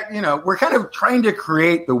we're kind of trying to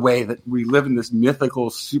create the way that we live in this mythical,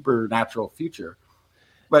 supernatural future.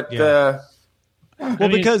 But,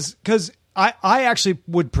 because I actually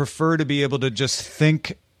would prefer to be able to just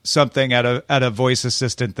think something at a voice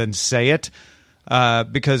assistant than say it,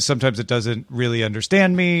 because sometimes it doesn't really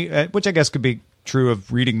understand me, which I guess could be true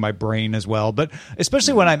of reading my brain as well. But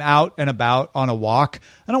especially when I'm out and about on a walk,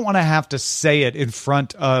 I don't want to have to say it in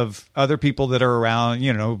front of other people that are around,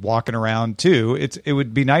 walking around too. It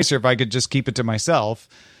would be nicer if I could just keep it to myself.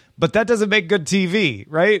 But that doesn't make good TV,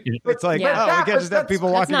 right? It's like, we can't just have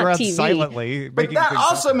people walking around TV silently. But that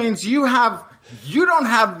also means you don't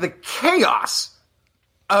have the chaos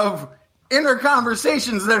of inner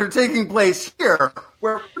conversations that are taking place here,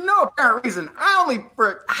 where for no apparent reason, I only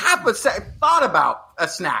for half a second thought about a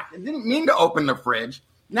snack. I didn't mean to open the fridge.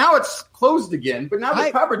 Now it's closed again, but now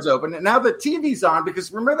the cupboard's open, and now the TV's on, because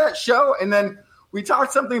remember that show? And then we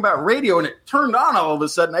talked something about radio, and it turned on all of a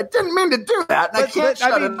sudden. I didn't mean to do that, and I can't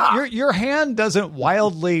shut it off. Your hand doesn't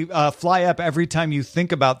wildly fly up every time you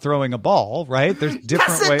think about throwing a ball, right? There's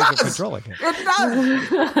different ways of controlling it. It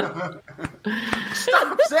does.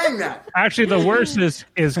 Stop saying that. Actually, the worst is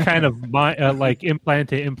kind of like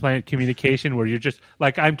implant-to-implant communication, where you're just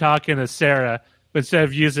like, I'm talking to Sarah, but instead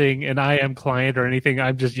of using an IM client or anything,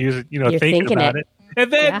 I'm just using, thinking about it.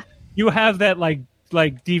 And then you have that like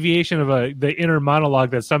deviation of the inner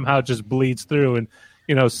monologue that somehow just bleeds through, and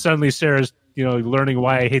suddenly Sarah's learning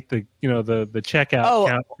why I hate the checkout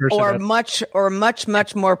count or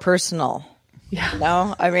much more personal. Yeah.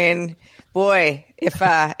 No, I mean, boy,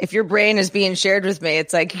 if your brain is being shared with me,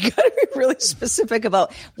 it's like you got to be really specific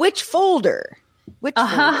about which folder. Which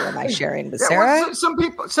folder am I sharing with Sarah? Well,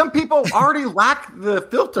 some people already lack the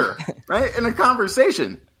filter, right, in a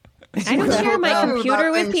conversation. I don't share my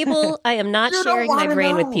computer with people. I am not sharing my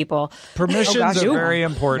brain with people. Permissions are very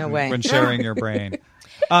important when sharing your brain.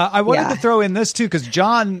 I wanted to throw in this, too, because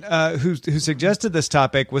John, who suggested this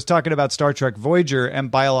topic, was talking about Star Trek Voyager and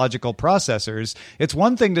biological processors. It's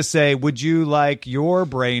one thing to say, would you like your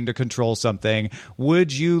brain to control something?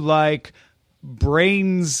 Would you like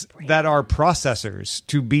brains that are processors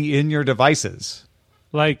to be in your devices?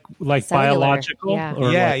 Like biological?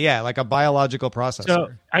 Yeah. Like a biological processor. So,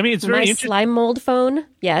 I mean, it's very interesting. Slime mold phone?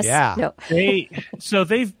 Yes. Yeah. No.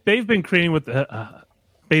 They've been creating with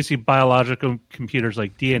basically biological computers,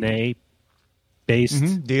 like DNA based.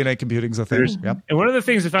 Mm-hmm. DNA computing's a thing. Yep. And one of the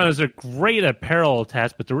things I found is they're great at parallel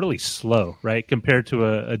tasks, but they're really slow, right, compared to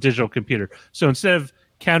a digital computer. So instead of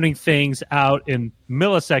counting things out in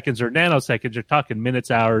milliseconds or nanoseconds, you're talking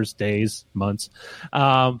minutes, hours, days, months.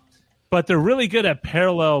 But they're really good at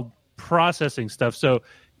parallel processing stuff. So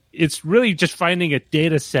it's really just finding a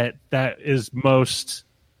data set that is most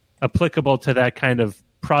applicable to that kind of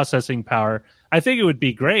processing power. I think it would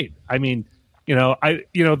be great. I mean,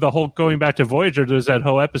 the whole going back to Voyager, there's that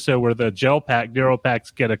whole episode where the neural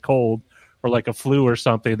packs get a cold or like a flu or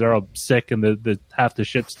something. They're all sick and the half the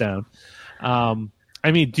ship's down.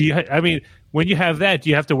 When you have that, do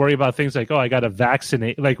you have to worry about things like, I got to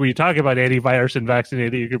vaccinate? Like when you talk about antivirus and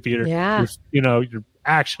vaccinating your computer, you're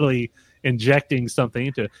actually injecting something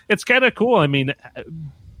into it. It's kind of cool. I mean,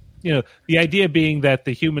 the idea being that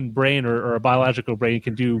the human brain or a biological brain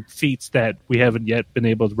can do feats that we haven't yet been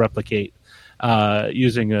able to replicate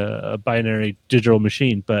using a binary digital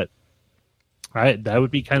machine. But that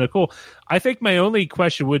would be kind of cool. I think my only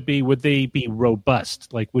question would they be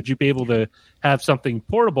robust? Like, would you be able to have something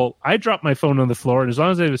portable? I drop my phone on the floor, and as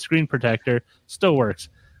long as I have a screen protector, it still works.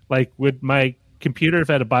 Like, would my computer, if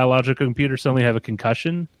I had a biological computer, suddenly have a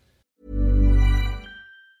concussion?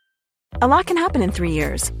 A lot can happen in 3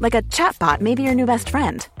 years, like a chatbot may be your new best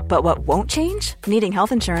friend. But what won't change? Needing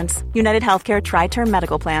health insurance. United Healthcare Tri-Term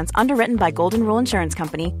Medical Plans, underwritten by Golden Rule Insurance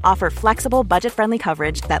Company, offer flexible, budget-friendly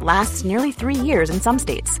coverage that lasts nearly 3 years in some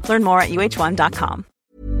states. Learn more at uh1.com.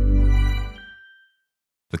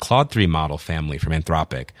 The Claude 3 model family from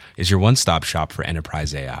Anthropic is your one-stop shop for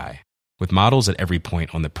enterprise AI. With models at every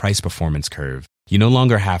point on the price-performance curve, you no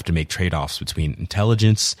longer have to make trade-offs between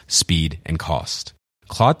intelligence, speed, and cost.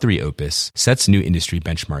 Claude 3 Opus sets new industry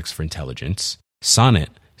benchmarks for intelligence. Sonnet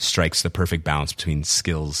strikes the perfect balance between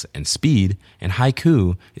skills and speed. And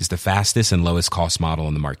Haiku is the fastest and lowest cost model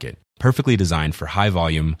on the market, perfectly designed for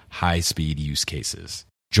high-volume, high-speed use cases.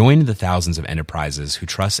 Join the thousands of enterprises who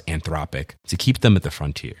trust Anthropic to keep them at the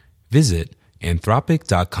frontier. Visit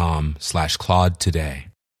anthropic.com/Claude today.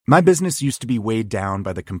 My business used to be weighed down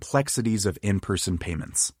by the complexities of in-person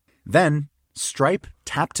payments. Then, Stripe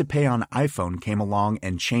Tap to Pay on iPhone came along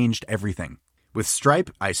and changed everything. With Stripe,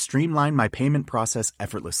 I streamlined my payment process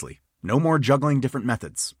effortlessly. No more juggling different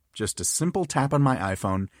methods. Just a simple tap on my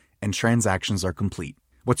iPhone and transactions are complete.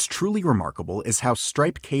 What's truly remarkable is how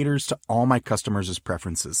Stripe caters to all my customers'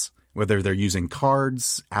 preferences. Whether they're using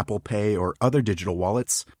cards, Apple Pay, or other digital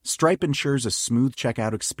wallets, Stripe ensures a smooth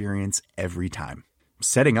checkout experience every time.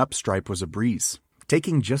 Setting up Stripe was a breeze,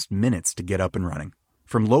 taking just minutes to get up and running.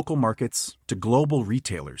 From local markets to global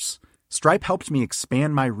retailers, Stripe helped me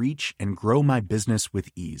expand my reach and grow my business with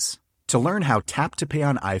ease. To learn how Tap to Pay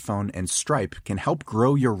on iPhone and Stripe can help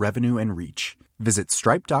grow your revenue and reach, visit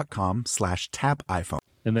stripe.com/tapiphone.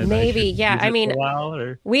 And then maybe, yeah. I mean,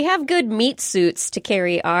 we have good meat suits to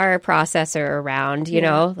carry our processor around, you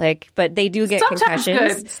know, like, but they do get Sometimes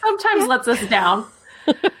concussions. Good. Sometimes lets us down.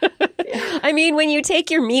 I mean, when you take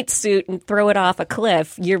your meat suit and throw it off a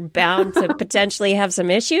cliff, you're bound to potentially have some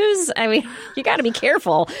issues. I mean, you got to be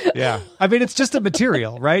careful. Yeah, I mean, it's just a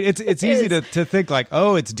material, right? It's easy to think like,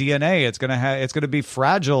 oh, it's DNA. It's gonna be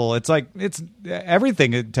fragile. It's like it's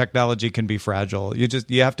everything in technology can be fragile. You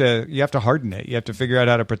have to harden it. You have to figure out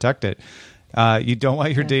how to protect it. You don't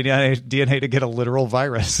want your DNA to get a literal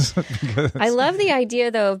virus. I love the idea,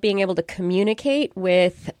 though, of being able to communicate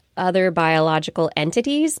with other biological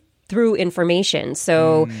entities through information.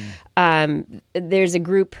 So there's a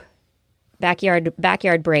group, Backyard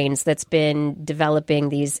Brains, that's been developing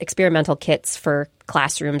these experimental kits for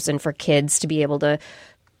classrooms and for kids to be able to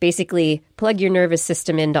basically plug your nervous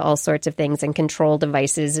system into all sorts of things and control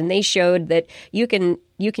devices. And they showed that you can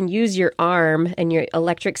use your arm and your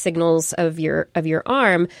electric signals of your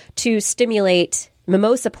arm to stimulate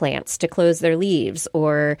mimosa plants to close their leaves,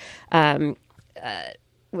 or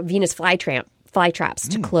Venus flytraps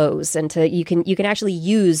to close, and you can actually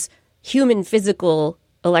use human physical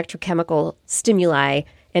electrochemical stimuli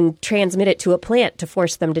and transmit it to a plant to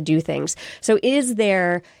force them to do things. So is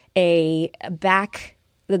there the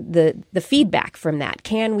feedback from that?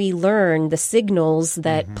 Can we learn the signals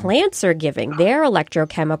that plants are giving, their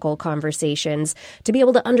electrochemical conversations, to be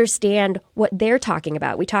able to understand what they're talking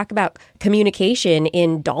about? We talk about communication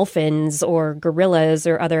in dolphins or gorillas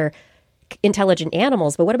or other intelligent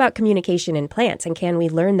animals, but what about communication in plants? And can we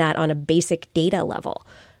learn that on a basic data level,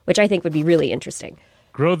 which I think would be really interesting.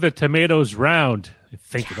 Grow the tomatoes round.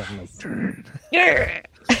 Think about it.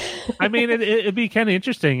 I mean, it'd be kind of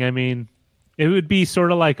interesting. I mean, it would be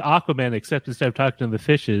sort of like Aquaman, except instead of talking to the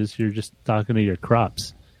fishes, you're just talking to your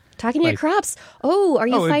crops. Talking to your crops. Oh, are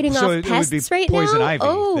you fighting off pests right now? Poison ivy.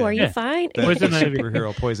 Oh, are you fine? Poison ivy.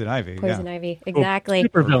 Superhero Poison Ivy. Poison ivy. Exactly.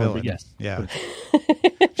 Super villain, yes. Yeah.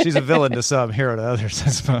 She's a villain to some, hero to others, I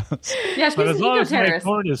suppose. Yeah, she's but as long as my terrorist.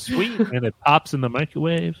 corn is sweet and it pops in the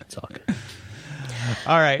microwave, it's all good.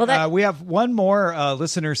 All right. We have one more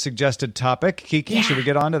listener suggested topic. Kiki, should we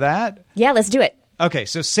get on to that? Yeah, let's do it. Okay,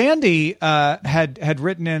 so Sandy had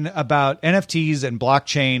written in about NFTs and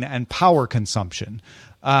blockchain and power consumption.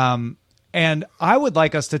 And I would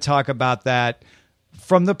like us to talk about that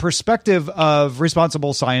from the perspective of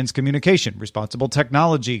responsible science communication, responsible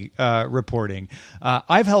technology reporting.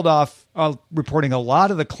 I've held off reporting a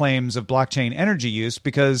lot of the claims of blockchain energy use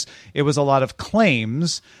because it was a lot of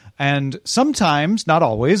claims and sometimes, not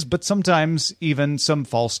always, but sometimes even some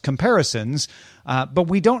false comparisons. But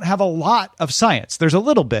we don't have a lot of science. There's a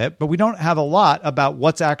little bit, but we don't have a lot about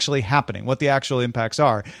what's actually happening, what the actual impacts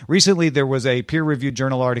are. Recently, there was a peer-reviewed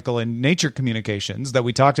journal article in Nature Communications that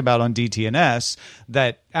we talked about on DTNS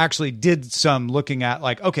that actually did some looking at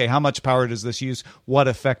like, okay, how much power does this use? What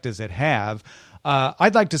effect does it have?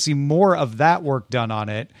 I'd like to see more of that work done on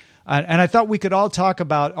it. And I thought we could all talk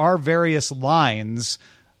about our various lines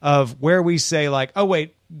of where we say like, oh,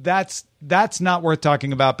 wait, that's not worth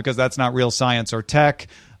talking about because that's not real science or tech.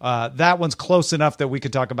 That one's close enough that we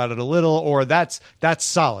could talk about it a little, or that's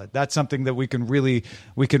solid. That's something that we can really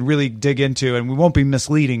dig into, and we won't be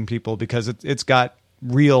misleading people because it's got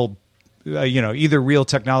real, either real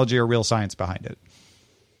technology or real science behind it.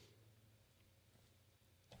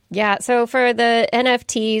 Yeah, so for the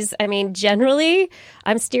NFTs, I mean, generally,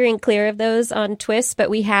 I'm steering clear of those on TWIS, but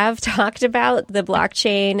we have talked about the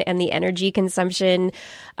blockchain and the energy consumption.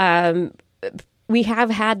 We have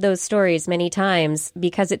had those stories many times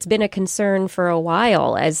because it's been a concern for a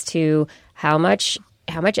while as to how much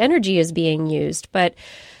energy is being used. But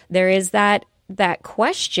there is that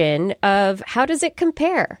question of how does it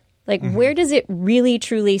compare? Like, where does it really,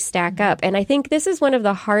 truly stack up? And I think this is one of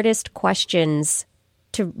the hardest questions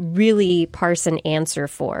to really parse an answer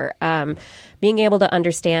for, being able to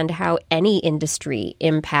understand how any industry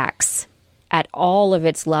impacts at all of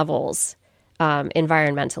its levels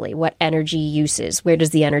environmentally. What energy uses? Where does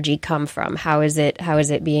the energy come from? How is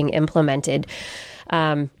it being implemented?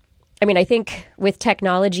 I mean, I think with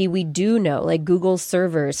technology, we do know, like Google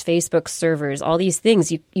servers, Facebook servers, all these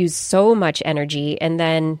things, you use so much energy. And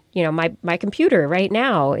then, my computer right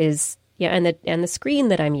now is, and the screen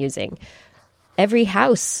that I'm using. every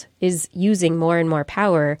house is using more and more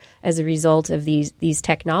power as a result of these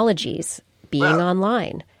technologies being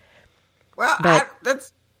online. Well,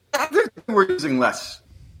 we're using less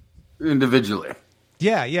individually.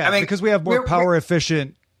 Yeah, because we have more power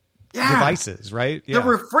efficient devices, right? Yeah. The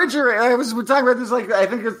refrigerator. We're talking about this. Like, I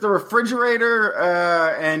think it's the refrigerator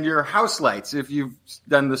and your house lights. If you've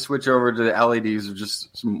done the switch over to the LEDs or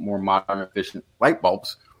just some more modern, efficient light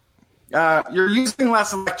bulbs, you're using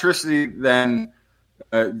less electricity than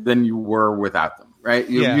you were without them. Right?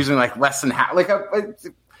 You're using like less than half.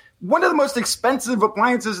 One of the most expensive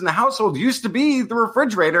appliances in the household used to be the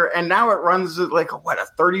refrigerator, and now it runs like a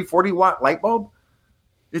 30, 40 watt light bulb.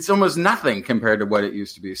 It's almost nothing compared to what it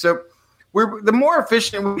used to be. So the more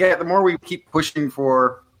efficient we get, the more we keep pushing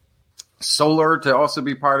for solar to also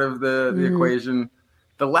be part of the equation,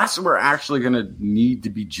 the less we're actually going to need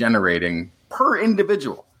to be generating per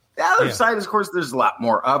individual. The other side is, of course, there's a lot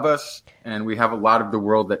more of us, and we have a lot of the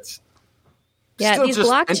world that's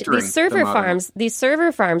these server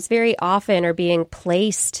farms very often are being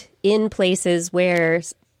placed in places where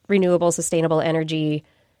renewable, sustainable energy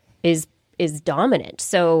is dominant.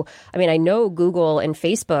 So, I mean, I know Google and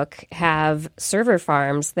Facebook have server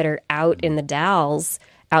farms that are out in the Dalles,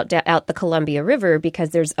 out the Columbia River, because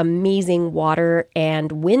there's amazing water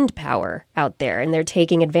and wind power out there, and they're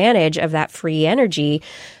taking advantage of that free energy,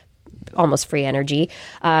 almost free energy,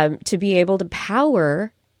 to be able to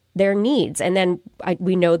power their needs. And then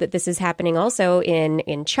we know that this is happening also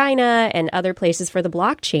in China and other places for the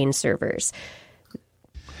blockchain servers.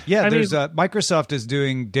 Yeah, Microsoft is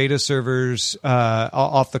doing data servers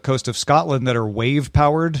off the coast of Scotland that are wave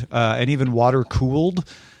powered and even water cooled.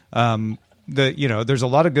 There's a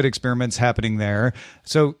lot of good experiments happening there.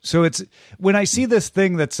 So it's when I see this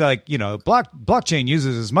thing that's like, blockchain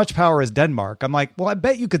uses as much power as Denmark, I'm like, well, I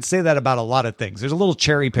bet you could say that about a lot of things. There's a little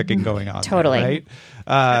cherry picking going on. Totally. There, right?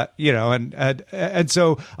 And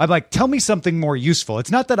so I'm like, tell me something more useful. It's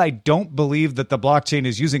not that I don't believe that the blockchain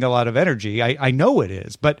is using a lot of energy. I know it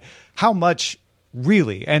is, but how much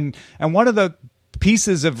really? And one of the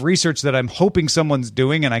pieces of research that I'm hoping someone's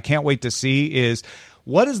doing, and I can't wait to see, is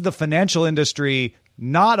what does the financial industry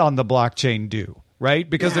not on the blockchain do? Right?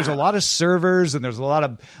 Because there's a lot of servers and there's a lot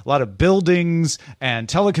of buildings and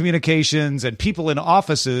telecommunications and people in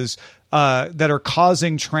offices that are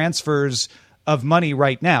causing transfers of money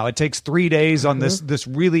right now. It takes 3 days on this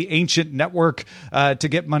really ancient network to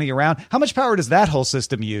get money around. How much power does that whole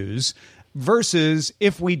system use versus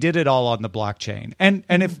if we did it all on the blockchain? And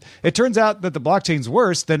if it turns out that the blockchain's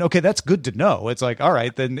worse, then okay, that's good to know. It's like, all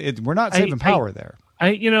right, then we're not saving power there.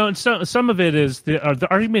 And some of it is the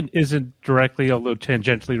argument isn't directly, although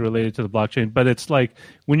tangentially related to the blockchain, but it's like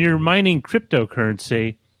when you're mining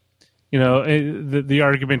cryptocurrency, the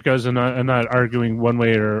argument goes, and I'm not arguing one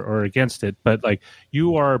way or against it, but like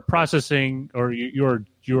you are processing, or you're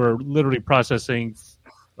literally processing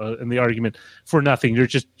in the argument for nothing.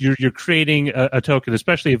 You're creating a token,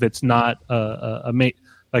 especially if it's not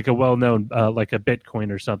like a well-known, like a Bitcoin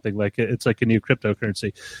or something, like it's like a new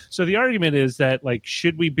cryptocurrency. So the argument is that, like,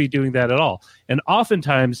 should we be doing that at all? And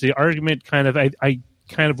oftentimes the argument kind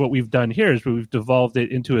of what we've done here is we've devolved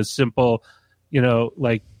it into a simple,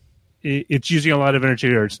 like it's using a lot of energy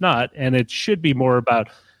or it's not. And it should be more about,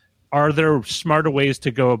 are there smarter ways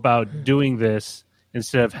to go about doing this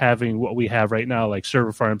instead of having what we have right now, like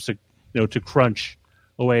server farms to crunch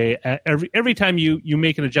away. Every time you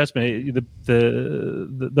make an adjustment,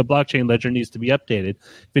 the blockchain ledger needs to be updated.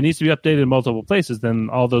 If it needs to be updated in multiple places, then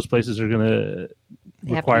all those places are going to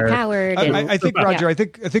require powered. I think, Roger, I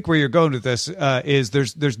think where you're going with this is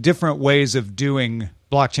there's different ways of doing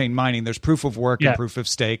blockchain mining. There's proof of work and proof of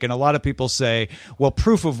stake, and a lot of people say, well,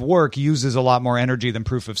 proof of work uses a lot more energy than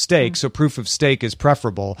proof of stake, so proof of stake is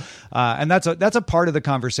preferable, and that's a part of the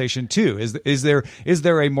conversation too. Is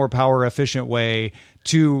there a more power efficient way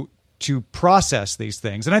to process these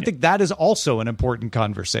things? And I think that is also an important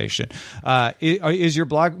conversation. Is your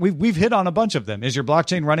we've hit on a bunch of them. Is your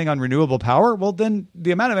blockchain running on renewable power? Well, then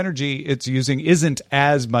the amount of energy it's using isn't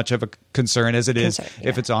as much of a concern as it is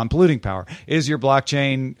if it's on polluting power. Is your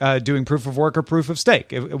blockchain doing proof of work or proof of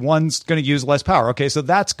stake? If one's going to use less power. Okay, so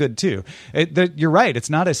that's good too. You're right. It's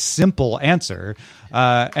not a simple answer,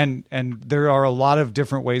 and there are a lot of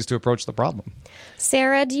different ways to approach the problem.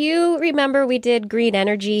 Sarah, do you remember we did Green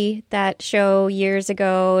Energy, that show years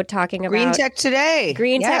ago, talking about Green Tech Today?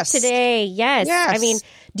 Tech Today, yes. I mean,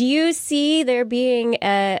 do you see there being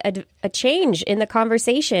a change in the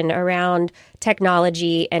conversation around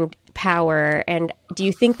technology and power? And do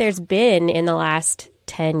you think there's been, in the last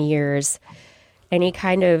 10 years, any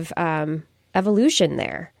kind of evolution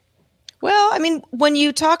there? Well, I mean, when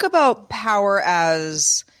you talk about power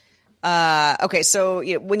as, okay, so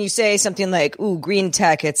when you say something like, ooh, green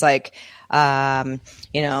tech, it's like, saving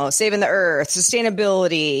the earth,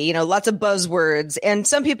 sustainability, lots of buzzwords. And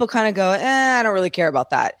some people kind of go, I don't really care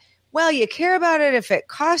about that. Well, you care about it if it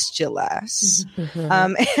costs you less.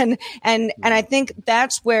 And I think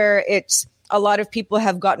that's where a lot of people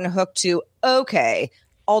have gotten hooked to, okay,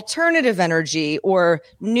 alternative energy or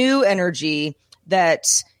new energy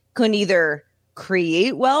that can either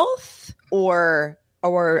create wealth or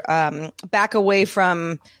back away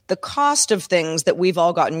from the cost of things that we've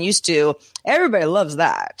all gotten used to. Everybody loves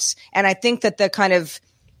that. And I think that the kind of,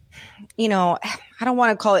 I don't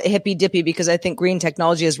want to call it hippy dippy because I think green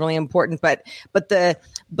technology is really important, but the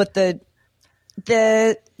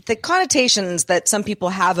connotations that some people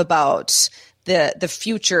have about the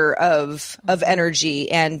future of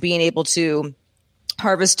energy and being able to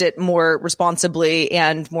harvest it more responsibly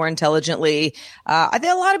and more intelligently. I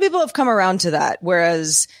think a lot of people have come around to that,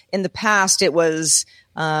 whereas in the past it was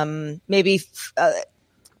maybe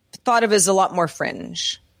thought of as a lot more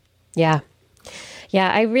fringe. Yeah.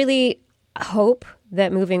 I really hope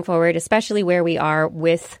that moving forward, especially where we are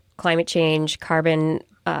with climate change, carbon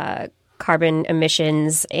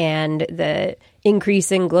emissions, and the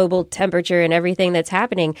increase in global temperature and everything that's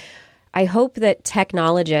happening, I hope that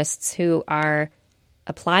technologists who are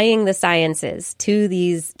applying the sciences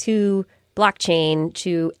to blockchain,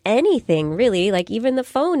 to anything really, like even the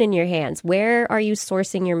phone in your hands, where are you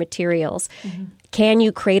sourcing your materials? Can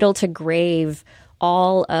you cradle to grave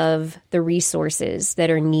all of the resources that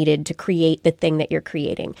are needed to create the thing that you're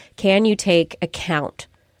creating? Can you take account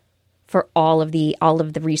for all of the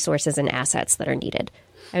resources and assets that are needed?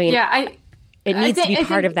 I mean, it needs to be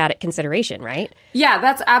part of that consideration, right? Yeah,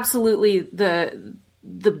 that's absolutely the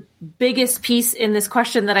biggest piece in this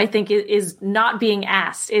question that I think is not being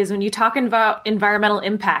asked is when you talk about environmental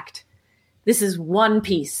impact, this is one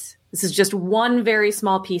piece. This is just one very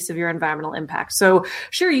small piece of your environmental impact. So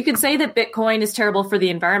sure, you could say that Bitcoin is terrible for the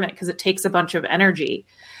environment because it takes a bunch of energy,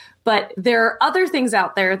 but there are other things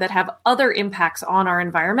out there that have other impacts on our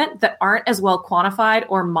environment that aren't as well quantified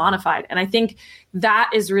or modified. And I think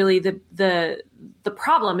that is really the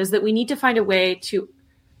problem, is that we need to find a way to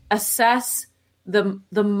assess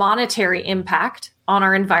the monetary impact on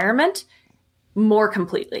our environment more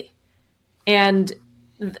completely. And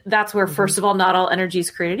that's where, first of all, not all energy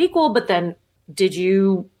is created equal, but then did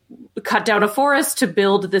you cut down a forest to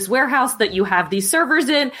build this warehouse that you have these servers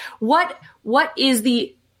in? What is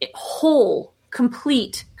the whole,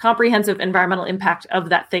 complete, comprehensive environmental impact of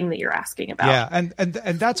that thing that you're asking about? Yeah,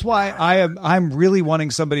 and that's why I'm really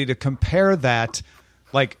wanting somebody to compare that,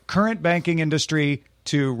 like current banking industry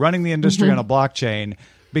to running the industry on a blockchain,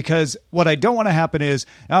 because what I don't want to happen is,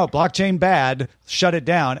 blockchain bad, shut it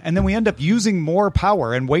down. And then we end up using more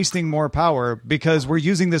power and wasting more power because we're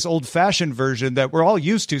using this old fashioned version that we're all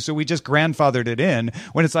used to. So we just grandfathered it in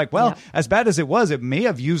when it's like, as bad as it was, it may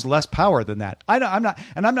have used less power than that. I'm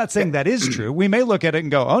not saying that is true. We may look at it and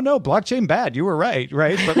go, oh no, blockchain bad. You were right.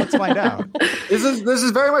 But let's find out. This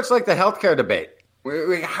is very much like the healthcare debate.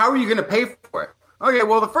 How are you going to pay for it? Okay,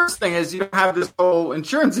 well, the first thing is you have this whole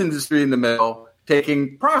insurance industry in the middle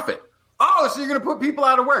taking profit. Oh, so you're going to put people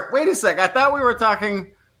out of work. Wait a sec. I thought we were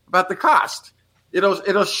talking about the cost.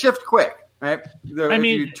 It'll shift quick, right? If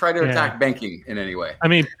you try to attack banking in any way. I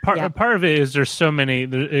mean, part of it is there's so many.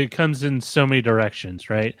 It comes in so many directions,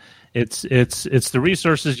 right? It's the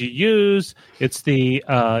resources you use. It's what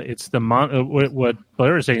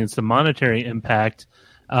Blair was saying. It's the monetary impact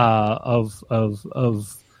of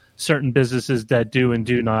certain businesses that do and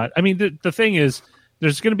do not. I mean, the thing is,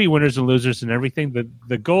 there's going to be winners and losers in everything.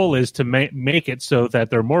 The goal is to make it so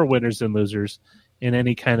that there are more winners than losers in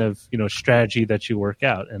any kind of strategy that you work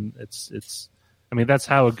out. And it's I mean, that's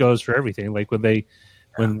how it goes for everything. Like when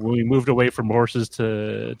we moved away from horses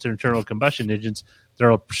to internal combustion engines,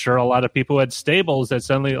 there are sure a lot of people who had stables that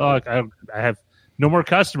suddenly, I have no more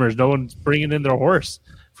customers. No one's bringing in their horse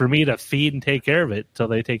for me to feed and take care of it till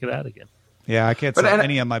they take it out again. Yeah, I can't sell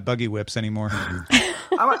any of my buggy whips anymore.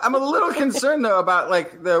 I'm a little concerned though about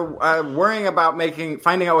like the worrying about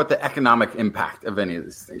finding out what the economic impact of any of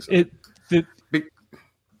these things are.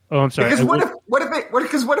 I'm sorry.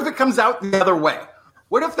 Because what if it comes out the other way?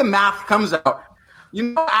 What if the math comes out?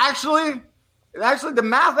 Actually, the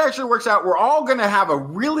math actually works out. We're all going to have a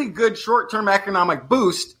really good short-term economic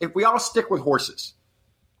boost if we all stick with horses,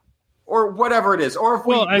 or whatever it is. Or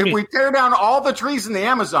if we tear down all the trees in the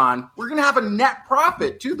Amazon, we're going to have a net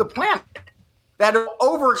profit to the planet that'll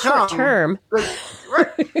overcome short term. Right.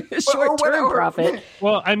 short-term profit.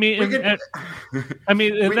 Well, I mean, that's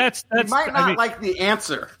we might not like the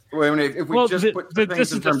answer. If we just put the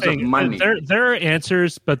things in terms of money. There are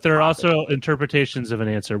answers, but there are also interpretations of an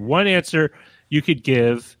answer. One answer you could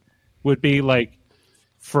give would be like,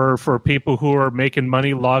 for people who are making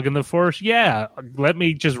money logging the forest, yeah, let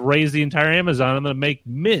me just raise the entire Amazon. I'm going to make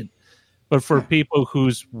mint. But for people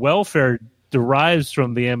whose welfare derives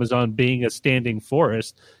from the Amazon being a standing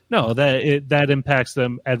forest, no, that impacts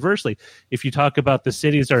them adversely. If you talk about the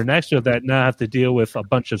cities that are next to it that now have to deal with a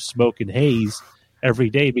bunch of smoke and haze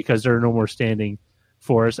every day because there are no more standing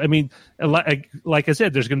forests. I mean, like I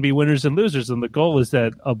said, there's going to be winners and losers, and the goal is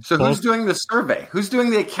that. Who's doing the survey? Who's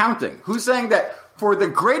doing the accounting? Who's saying that for the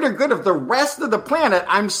greater good of the rest of the planet?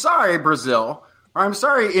 I'm sorry, Brazil. Or I'm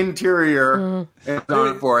sorry, interior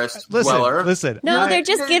Amazon forest dweller. Listen. No, they're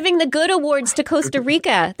just giving the good awards to Costa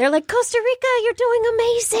Rica. They're like, Costa Rica, you're doing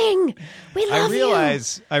amazing. We love you.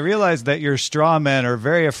 I realize that your straw men are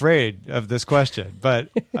very afraid of this question, but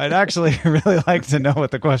I'd actually really like to know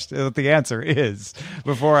what the answer is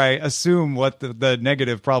before I assume what the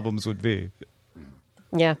negative problems would be.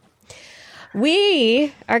 Yeah.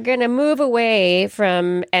 We are going to move away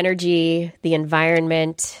from energy, the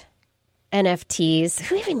environment, NFTs.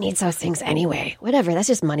 Who even needs those things anyway? Whatever. That's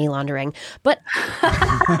just money laundering. But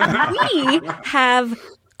we have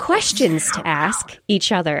questions to ask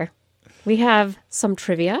each other. We have some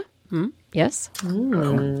trivia. Yes? A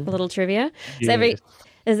little trivia. Yes.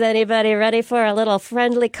 Is anybody ready for a little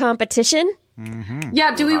friendly competition? Mm-hmm.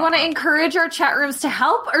 Yeah, do we want to encourage our chat rooms to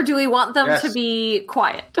help, or do we want them to be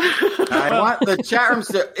quiet? I want the chat rooms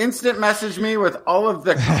to instant message me with all of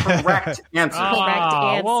the correct answers. Well,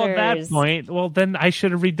 at that point, then I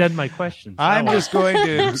should have redone my questions. I'm just going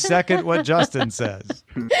to second what Justin says.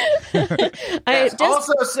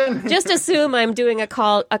 Just assume I'm doing a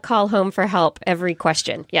call home for help every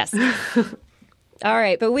question. Yes. All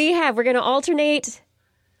right, but we're going to alternate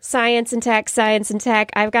science and tech.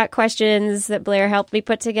 I've got questions that Blair helped me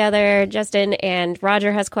put together. Justin and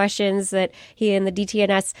Roger has questions that he and the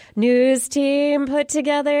DTNS news team put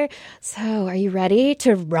together. So are you ready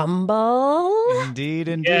to rumble? Indeed.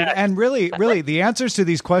 Yeah. And really, the answers to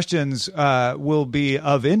these questions will be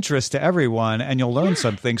of interest to everyone, and you'll learn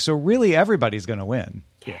something. So really, everybody's going to win.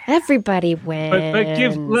 Yeah. Everybody wins.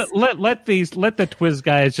 But let the TWIS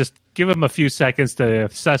guys just give them a few seconds to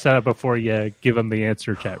suss out before you give them the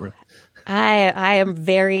answer, chat room. I am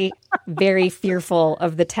very, very fearful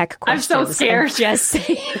of the tech questions. I'm so scared. I'm just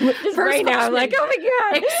saying. Right now, I'm like, oh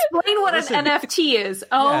my God. Explain what an NFT is.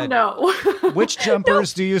 Oh, no. Which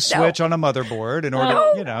jumpers do you switch on a motherboard in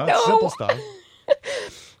order, simple stuff.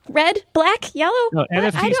 Red, black, yellow? No,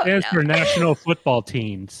 NFT stands for National Football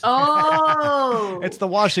Teams. Oh. It's the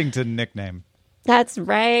Washington nickname. That's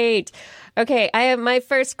right. Okay, I have my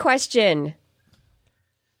first question.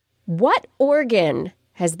 What organ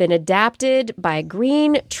has been adapted by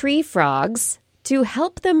green tree frogs to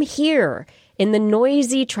help them hear in the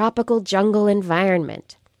noisy tropical jungle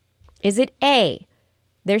environment? Is it A,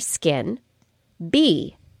 their skin,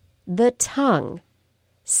 B, the tongue,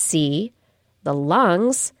 C, the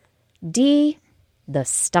lungs, D, the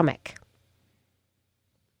stomach?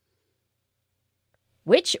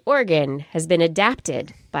 Which organ has been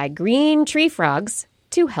adapted by green tree frogs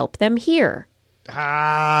to help them hear?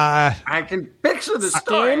 I can picture the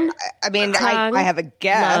story. I mean, tongue, I have a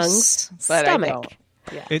guess, lungs, but stomach.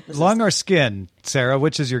 I don't. Yeah. Lung or skin, Sarah?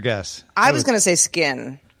 Which is your guess? I was going to say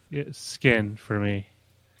skin. Yeah, skin for me.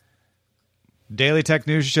 Daily Tech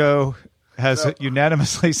News Show has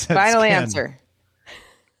unanimously said Final skin. answer.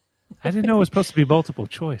 I didn't know it was supposed to be multiple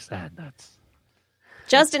choice. That's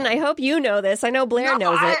Justin, I hope you know this. I know Blair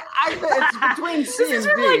knows it. It's between C This is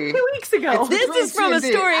and from D. like 2 weeks ago. This is from a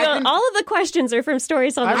story. All of the questions are from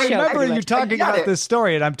stories on the I show. remember you talking about this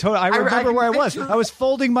story, and I remember where I was. picture- I was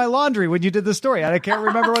folding my laundry when you did the story, and I can't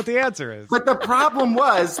remember what the answer is. But the problem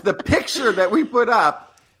was the picture that we put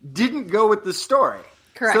up didn't go with the story.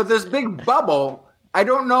 Correct. So this big bubble, I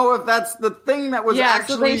don't know if that's the thing that was So they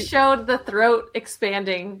actually... showed the throat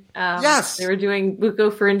expanding. Yes. They were doing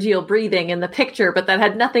bucopharyngeal breathing in the picture, but that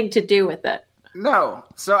had nothing to do with it. No.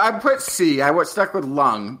 So I put C. I was stuck with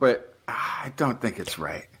lung, but I don't think it's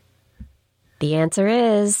right. The answer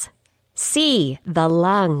is C, the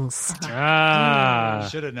lungs.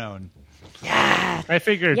 Should have known. Yeah. I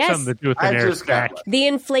figured Yes. something to do with an air stack. The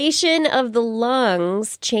inflation of the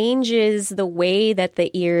lungs changes the way that the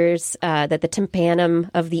ears, that the tympanum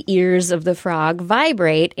of the ears of the frog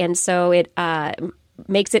vibrate, and so it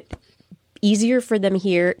makes it easier for them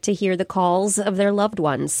to hear the calls of their loved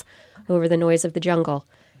ones over the noise of the jungle.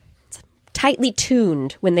 It's tightly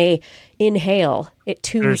tuned when they inhale. It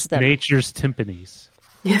tunes There's them. nature's timpanis.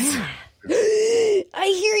 Yes. I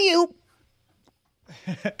hear you.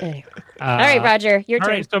 Anyway. All right, Roger, your turn.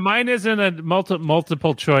 All right, so mine isn't a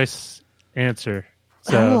multiple choice answer.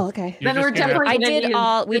 So okay. Then we're definitely I gonna did use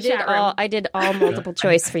all. the We did chat room. all. I did all multiple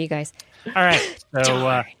choice for you guys. All right,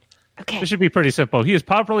 so Okay. this should be pretty simple. He is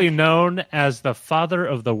popularly known as the father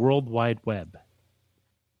of the World Wide Web.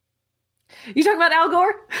 You talking about Al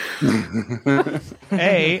Gore?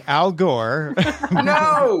 A. Al Gore.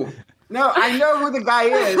 No, I know who the guy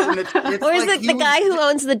is. And it's Or is like it the guy who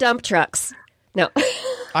owns the dump trucks? No.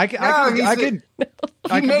 I can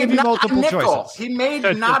give you multiple choices. He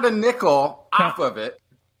made not a nickel off of it.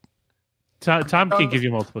 Tom can give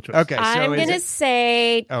you multiple choices. Okay, so I'm going to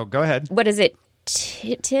say, Oh, go ahead. what is it?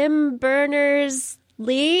 Tim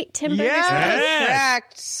Berners-Lee? Tim Berners-Lee? Yes.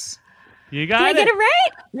 Correct. You Did got I it. get it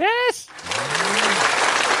right? Yes.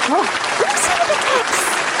 Oh, who's the X?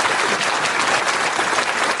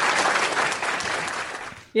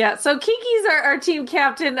 Yeah, so Kiki's our team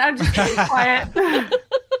captain. I'm just being quiet.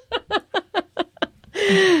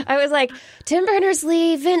 I was like, Tim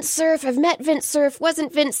Berners-Lee, Vince Cerf. I've met Vince Cerf.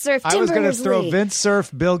 Wasn't Vince Cerf. I Tim was going to Berners-Lee. throw Vince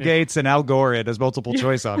Cerf, Bill Gates, and Al Gore in as multiple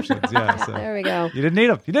choice options. Yeah, so. There we go. You didn't need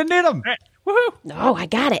them. Woohoo. No, I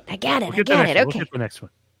got it. I got it. We'll I get the got next it. one. Okay. We'll get the next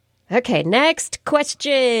one. Okay, next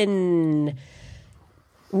question.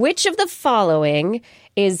 Which of the following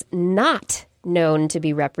is not known to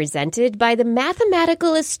be represented by the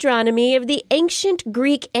mathematical astronomy of the ancient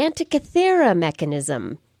Greek Antikythera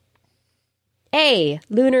mechanism? A.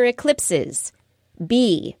 Lunar eclipses.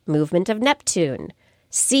 B. Movement of Neptune.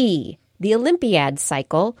 C. The Olympiad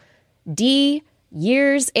cycle. D.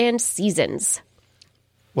 Years and seasons.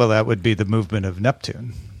 Well, that would be the movement of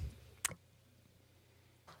Neptune.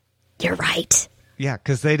 You're right. Yeah,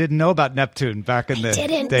 because they didn't know about Neptune back in the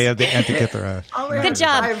day of the Antikythera. Good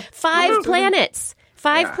job. Five planets.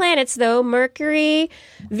 Five planets, though. Mercury,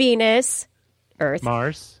 Venus, Earth,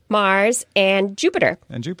 Mars, and Jupiter.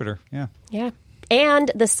 And Jupiter, yeah. Yeah. And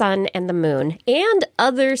the sun and the moon. And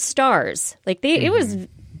other stars. It was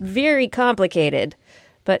very complicated.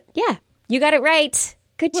 But, yeah, you got it right.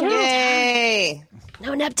 Good job. Yay.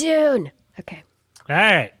 No Neptune. Okay. All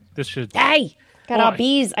right. This should... Hey! Got all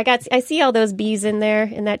bees. I see all those bees in there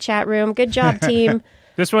in that chat room. Good job, team.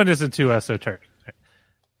 This one isn't too esoteric.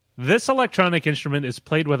 This electronic instrument is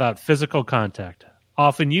played without physical contact,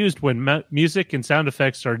 often used when music and sound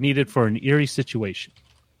effects are needed for an eerie situation.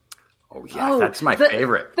 Oh, yeah, that's my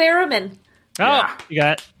favorite. Theremin. Oh, you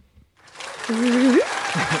got it.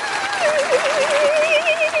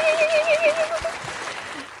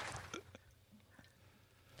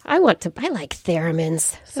 I like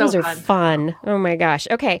theremins. Those are fun. Oh my gosh.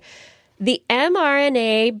 Okay. The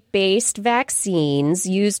mRNA-based vaccines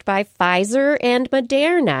used by Pfizer and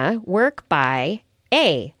Moderna work by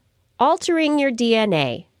A. Altering your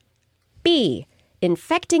DNA. B.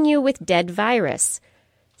 Infecting you with dead virus.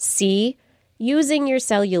 C. Using your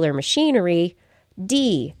cellular machinery.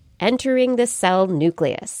 D. Entering the cell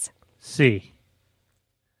nucleus. C.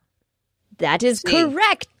 That is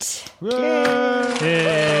correct.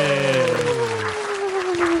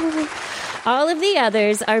 All of the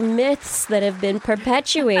others are myths that have been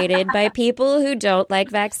perpetuated by people who don't like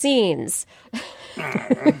vaccines.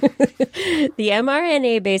 The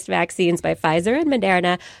mRNA-based vaccines by Pfizer and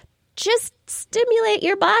Moderna just stimulate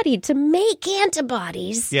your body to make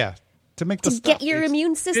antibodies. Yeah, to make the to stuff. get your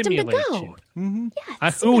immune system to go.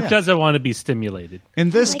 Who doesn't want to be stimulated? In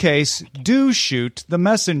this case, do shoot the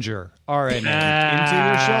messenger RNA into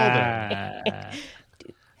your shoulder.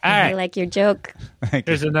 I like your joke.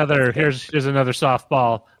 Here's another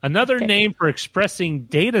softball. Another name for expressing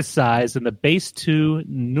data size in the base 2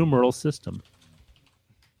 numeral system.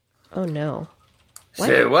 Oh no!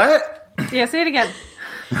 Say what? Yeah, say it again.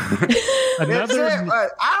 I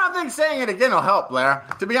don't think saying it again will help, Blair.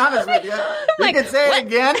 To be honest with you, you can say it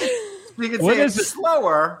again. You can say it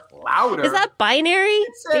slower, louder. Is that binary?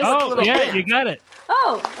 Oh, yeah, you got it.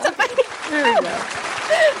 Oh, there we go.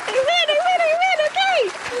 I win. Okay.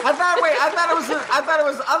 I thought it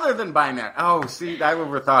was other than binary. Oh, see, I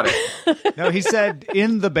overthought it. No, he said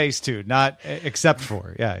in the base 2, not except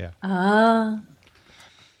for. Yeah.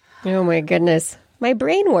 Oh my goodness. My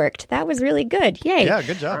brain worked. That was really good. Yay. Yeah,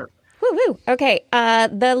 good job. Woo-woo. Okay.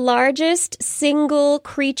 The largest single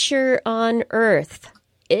creature on Earth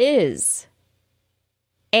is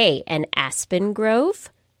A, an aspen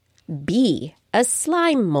grove, B, a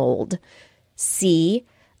slime mold, C,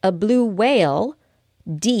 a blue whale,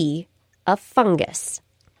 D, a fungus.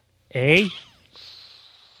 A?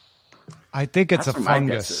 I think it's That's a what my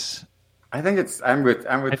fungus. guess I think it's. I'm with.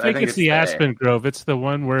 I think it's the aspen grove. It's the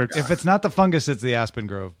one where if it's not the fungus, it's the aspen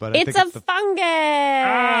grove. But it's a fungus.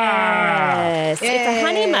 It's a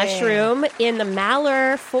honey mushroom in the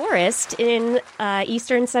Malheur Forest in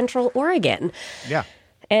eastern central Oregon. Yeah.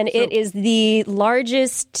 And it is the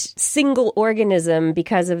largest single organism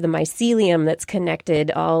because of the mycelium that's connected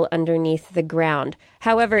all underneath the ground.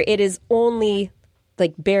 However, it is only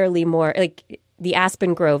like barely more, like the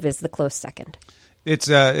aspen grove is the close second. It's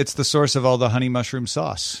the source of all the honey mushroom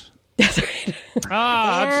sauce. That's right.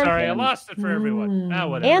 I'm sorry. I lost it for everyone.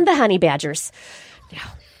 Whatever. And the honey badgers. Yeah.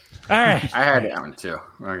 All right. I had that one too.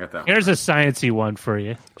 I got that one. Here's a sciencey one for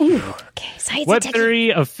you. Ooh, okay. Sciencey what techie.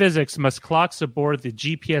 theory of physics must clocks aboard the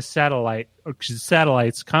GPS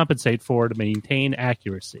satellites compensate for to maintain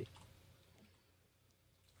accuracy?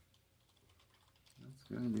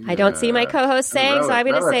 I don't see my co-host saying, so I'm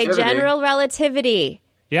going to say general relativity.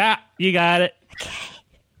 Yeah, you got it. Okay.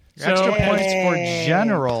 Extra points for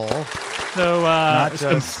general.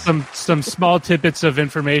 So some small tidbits of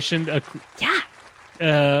information.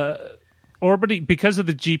 Orbiting because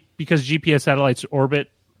GPS satellites orbit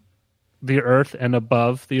the Earth and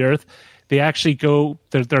above the Earth, they actually go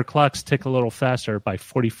their clocks tick a little faster by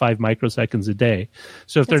 45 microseconds a day.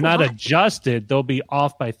 So if they're not adjusted, they'll be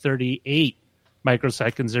off by 38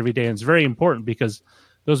 microseconds every day. And it's very important because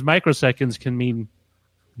those microseconds can mean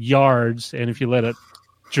yards, and if you let it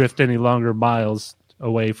drift any longer, miles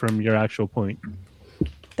away from your actual point.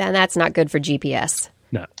 Then that's not good for GPS.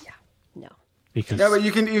 No. Because but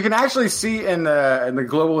you can actually see in the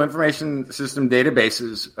global information system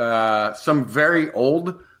databases some very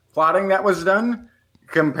old plotting that was done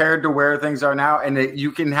compared to where things are now, and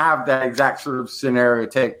you can have that exact sort of scenario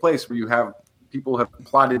take place where you have people have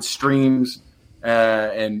plotted streams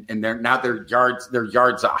and they're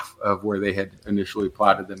yards off of where they had initially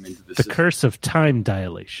plotted them into the system. Curse of time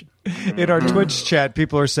dilation. In our Twitch chat,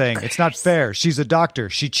 people are saying it's not fair. She's a doctor.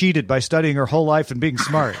 She cheated by studying her whole life and being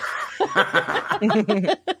smart.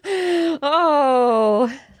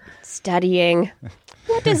 Oh, studying.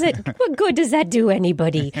 What good does that do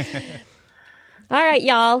anybody? All right,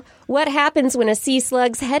 y'all. What happens when a sea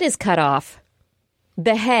slug's head is cut off?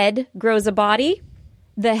 The head grows a body.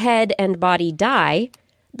 The head and body die.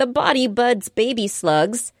 The body buds baby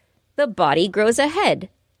slugs. The body grows a head.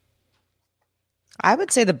 I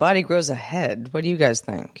would say the body grows a head. What do you guys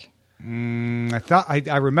think?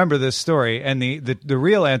 I remember this story, and the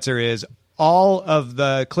real answer is all of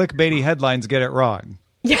the clickbaity headlines get it wrong.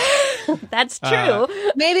 That's true.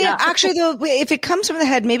 Maybe actually, though, if it comes from the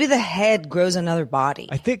head, maybe the head grows another body.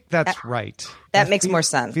 I think that's right. That makes more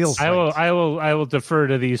sense. I will defer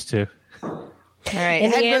to these two. All right,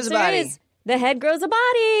 And head the grows a answer body. is the head grows a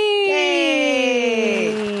body.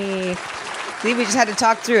 Yay! See, we just had to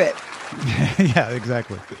talk through it. Yeah,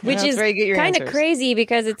 exactly. Which is kind of crazy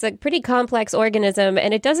because it's a pretty complex organism,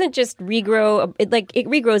 and it doesn't just regrow. It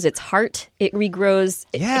regrows its heart. It regrows.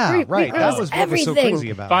 Yeah, right. That was what was so crazy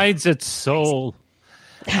about it. Finds its soul.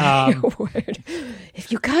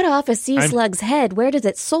 If you cut off a sea slug's head, where does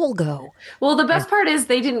its soul go? Well, the best part is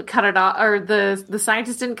they didn't cut it off, or the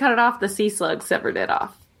scientists didn't cut it off. The sea slug severed it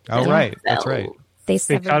off. Oh, right. That's right. They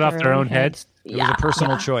cut off their own heads. It was a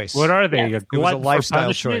personal choice. What are they? It was a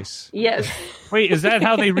lifestyle choice. Yes. Wait, is that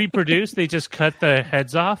how they reproduce? They just cut the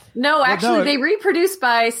heads off? No, actually, they reproduce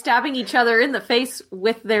by stabbing each other in the face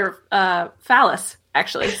with their phallus.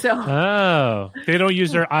 Actually, so they don't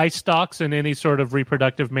use their eye stalks in any sort of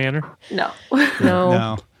reproductive manner. No.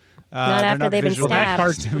 Not after they've been stabbed. That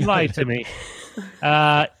part lied to me.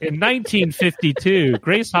 In 1952,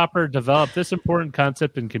 Grace Hopper developed this important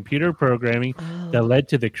concept in computer programming that led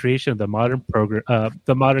to the creation of the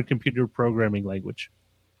modern computer programming language.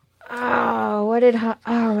 Oh,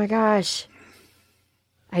 oh my gosh.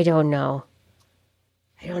 I don't know.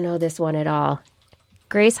 I don't know this one at all.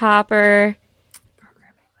 Grace Hopper.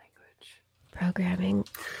 Programming.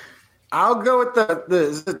 I'll go with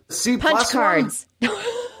the C punch cards.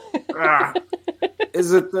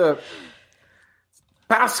 Is it the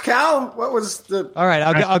Pascal? What was the? All right,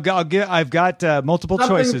 I've got multiple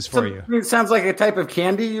choices for you. It sounds like a type of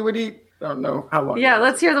candy you would eat. I don't know how long. Yeah,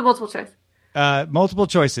 let's hear the multiple choice. Multiple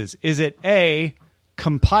choices. Is it A,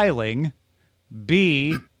 compiling,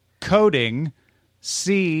 B, coding,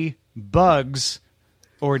 C, bugs,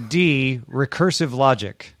 or D, recursive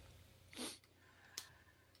logic?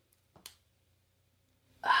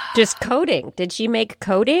 Just coding. Did she make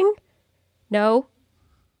coding? No.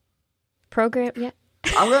 Program yet?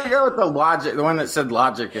 I'm going to go with the logic, the one that said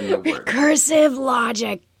logic in the word. Recursive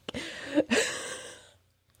logic.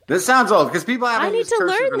 This sounds old because people haven't. I need used to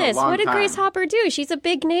cursive learn in a this. long What did time. Grace Hopper do? She's a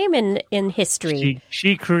big name in history.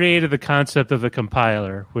 She created the concept of a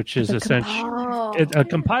compiler, which is essentially a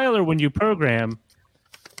compiler. When you program,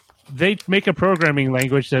 they make a programming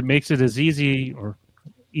language that makes it as easy or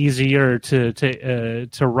easier to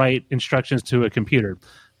write instructions to a computer.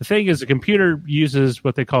 The thing is, a computer uses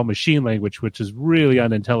what they call machine language, which is really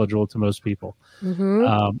unintelligible to most people.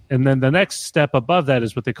 Mm-hmm. And then the next step above that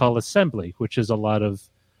is what they call assembly, which is a lot of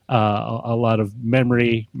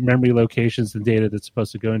memory locations and data that's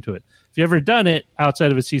supposed to go into it. If you've ever done it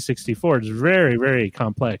outside of a C64, it's very, very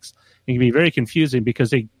complex. It can be very confusing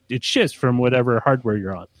because it shifts from whatever hardware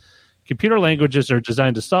you're on. Computer languages are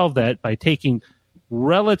designed to solve that by taking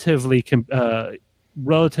relatively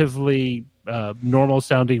normal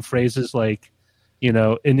sounding phrases like,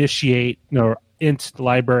 initiate or int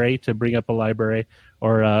library to bring up a library,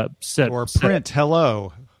 or print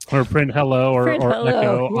hello, or print hello, or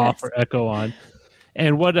echo yes. off or echo on.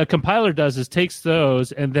 And what a compiler does is takes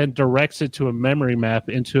those and then directs it to a memory map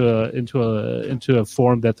into a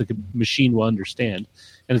form that the machine will understand.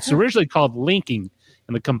 And it's originally called linking.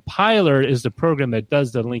 And the compiler is the program that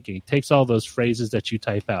does the linking. It takes all those phrases that you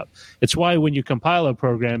type out. It's why when you compile a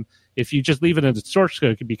program, if you just leave it in the source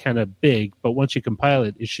code, it can be kind of big. But once you compile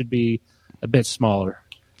it, it should be a bit smaller.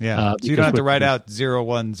 Yeah, so you don't have to write out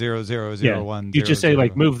 010001. You just say,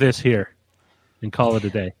 like, move this here and call it a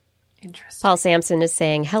day. Interesting. Paul Sampson is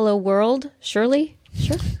saying, hello, world. Shirley?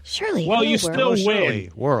 Shirley. Well, hello, you still world.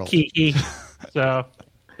 win, world. Kiki. So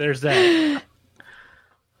there's that.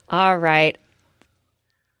 All right.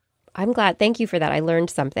 I'm glad. Thank you for that. I learned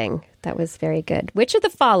something. That was very good. Which of the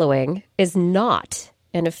following is not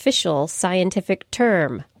an official scientific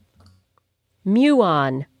term?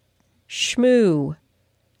 Muon, Shmoo,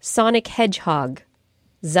 Sonic Hedgehog,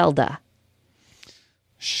 Zelda.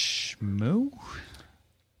 Shmoo?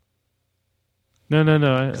 No.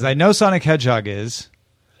 Because I know Sonic Hedgehog is.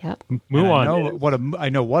 Yep. Muon. I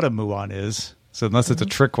know what a Muon is. So unless it's a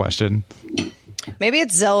trick question. Maybe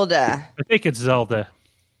it's Zelda. I think it's Zelda.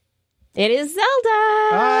 It is Zelda.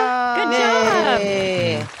 Good job.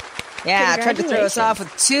 Yay. Yeah, I tried to throw us off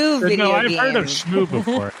with two video I've games. heard of Shmoo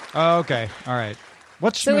before. Oh, okay. All right.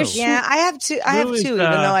 What's So Shmoo? yeah, I have two, even though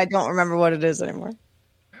I don't remember what it is anymore.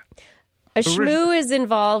 A shmoo is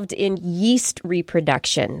involved in yeast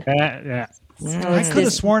reproduction. Yeah. I could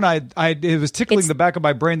have sworn it was tickling the back of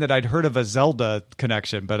my brain that I'd heard of a Zelda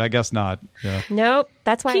connection, but I guess not. Yeah. Nope.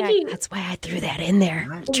 That's why I threw that in there.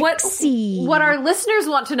 What our listeners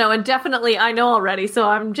want to know, and definitely I know already, so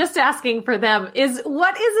I'm just asking for them, is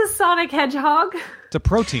what is a Sonic Hedgehog? It's a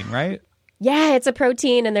protein, right? Yeah, it's a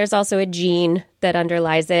protein, and there's also a gene that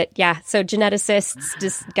underlies it. Yeah, so geneticists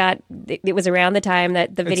just it was around the time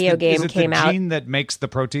that the video game came out. Is it the gene that makes the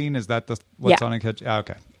protein? Is that what Sonic Hedgehog? Oh,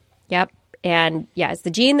 okay. Yep. And yeah, it's the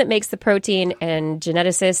gene that makes the protein, and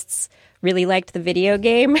geneticists really liked the video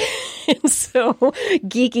game. And so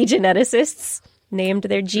geeky geneticists named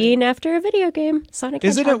their gene after a video game, Sonic Hedgehog.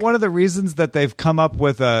 Isn't it one of the reasons that they've come up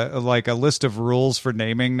with a list of rules for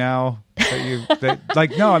naming now?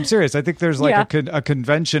 No, I'm serious. I think there's a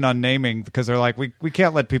convention on naming because they're like, we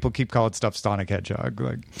can't let people keep calling stuff Sonic Hedgehog.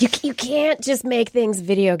 Like you can't just make things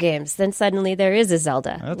video games. Then suddenly there is a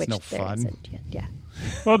Zelda. That's no fun. Yeah.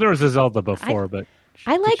 Well, there was a Zelda before, but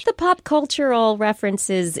I like the pop cultural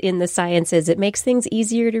references in the sciences. It makes things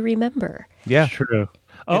easier to remember. Yeah, true.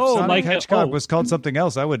 If Sonic Hedgehog was called something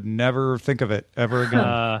else, I would never think of it ever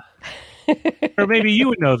again. Or maybe you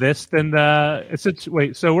would know this. Then how's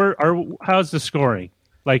the scoring?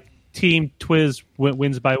 Like Team TWIS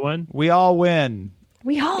wins by one. We all win.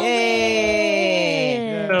 We all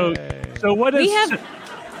win. So what is?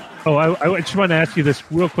 I just want to ask you this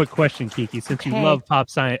real quick question, Kiki. Since you love pop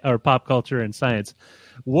culture and science,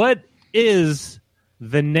 what is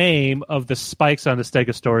the name of the spikes on the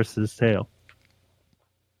Stegosaurus's tail?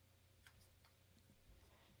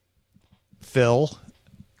 Phil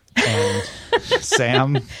and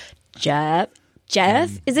Sam. Jeff?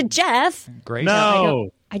 Is it Jeff? Great.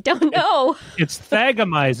 No. I don't know. It's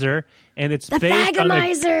Thagomizer, and it's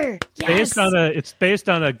based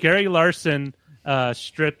on a Gary Larson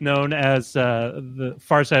strip known as the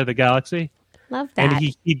Far Side of the Galaxy. Love that.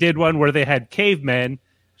 And he did one where they had cavemen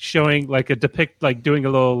showing doing a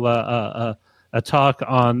little a talk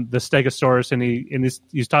on the Stegosaurus, and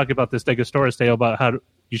he's talking about the Stegosaurus tail, about how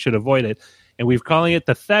you should avoid it. And we're calling it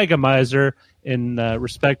the Thagomizer in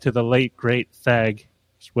respect to the late great Thag,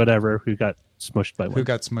 whatever, who got smushed by one. Who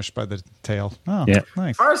got smushed by the tail? Oh, yeah,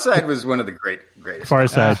 nice. Farside was one of the greatest.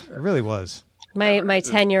 Farside, it really was. My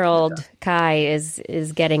 10-year-old Kai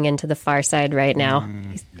is getting into the Far Side right now.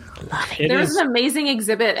 There was an amazing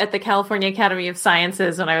exhibit at the California Academy of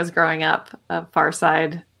Sciences when I was growing up, Far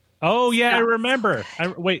Side. Oh, yeah, I remember.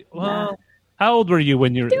 How old were you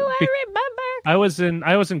when you were... Do I remember?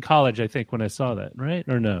 I was in college, I think, when I saw that, right?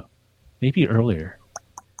 Or no? Maybe earlier.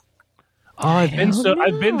 Oh,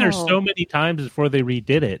 I've been there so many times before they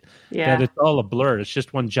redid it that it's all a blur. It's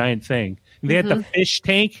just one giant thing. And they had the fish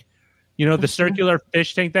tank, the circular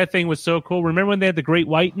fish tank. That thing was so cool. Remember when they had the great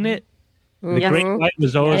white in it? The great white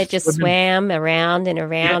was always and it just swam around and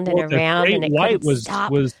around and around, and it white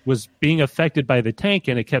couldn't was being affected by the tank,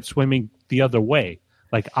 and it kept swimming the other way,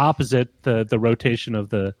 like opposite the rotation of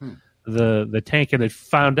the tank. And it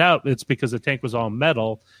found out it's because the tank was all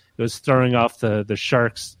metal. It was throwing off the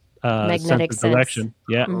shark's magnetic direction.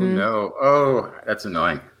 Yeah. Oh no! Oh, that's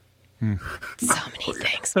annoying. So many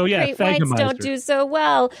things. So great whites don't do so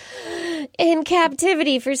well in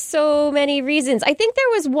captivity for so many reasons. I think there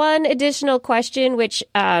was one additional question, which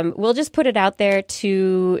we'll just put it out there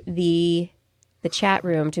to the chat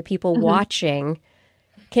room, to people watching.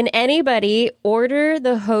 Can anybody order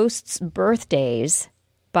the hosts' birthdays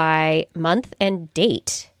by month and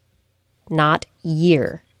date, not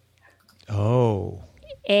year? Oh.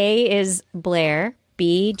 A is Blair,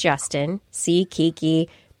 B, Justin, C, Kiki,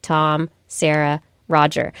 Tom, Sarah,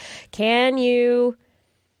 Roger. Can you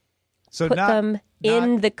put them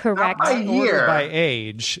in the correct order by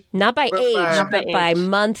age? Not by age, but by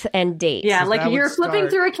month and date. Yeah, like if you're flipping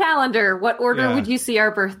through a calendar, what order would you see our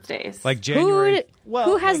birthdays? Like January.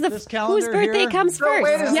 Who has whose birthday comes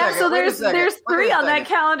first? So there's three on that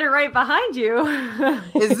calendar right behind you.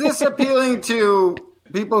 Is this appealing to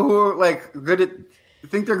people who are like good at?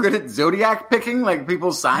 Think they're good at zodiac picking, like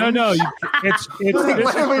people's signs? No. It's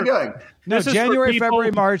what are we doing? No, January,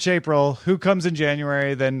 February, March, April. Who comes in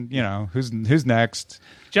January? Then who's next?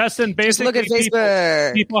 Justin, basically,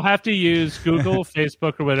 people have to use Google,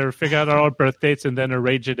 Facebook, or whatever, figure out our birth dates, and then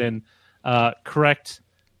arrange it in correct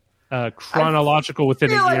chronological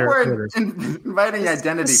within a year. We're inviting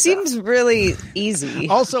identity. Seems really easy.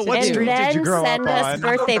 Also, what street did you grow up on? Send us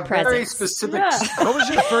birthday presents. Very specific. What was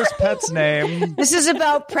your first pet's name? This is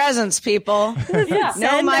about presents, people.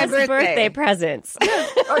 Send my us birthday presents.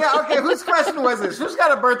 Okay. Whose question was this? Who's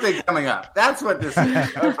got a birthday coming up? That's what this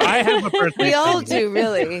is. Okay. I have a birthday. We all do,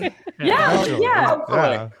 really.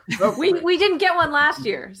 Yeah. We didn't get one last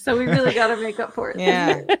year, so we really got to make up for it.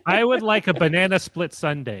 Yeah. I would like a banana split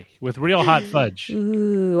sundae with real hot fudge.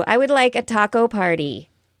 Ooh, I would like a taco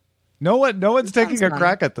party. No one's taking a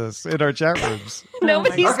crack at this in our chat rooms.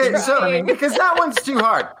 Nobody's Okay, so trying. because that one's too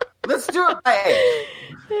hard. Let's do it by age.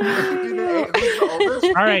 Who's the oldest?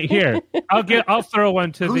 All right, here. I'll throw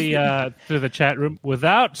one to the chat room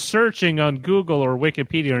without searching on Google or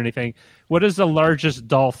Wikipedia or anything. What is the largest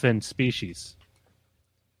dolphin species?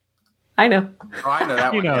 I know. Oh, I know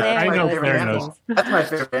that one. I know Claire knows. That's my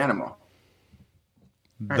favorite animal.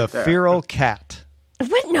 The feral cat.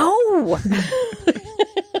 What? No.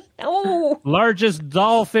 No. Largest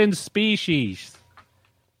dolphin species.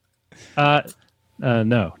 No,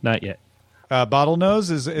 not yet.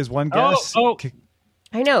 Bottlenose is one guess. Oh.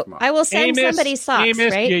 I know. I will send somebody socks,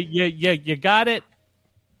 Amos, right? You got it.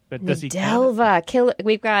 But does he Delva, killer.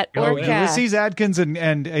 We've got Orca. Ulysses Adkins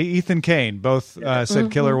and Ethan Kane both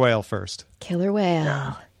said killer whale first. Killer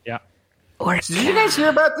whale. Yeah. Orca. Did you guys hear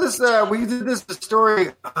about this? We did this story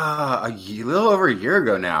a little over a year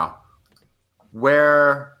ago now,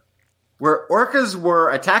 where orcas were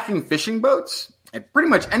attacking fishing boats, and pretty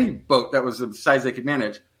much any boat that was the size they could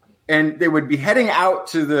manage, and they would be heading out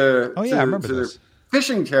to the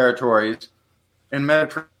fishing territories in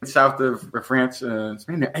Mediterranean, south of France and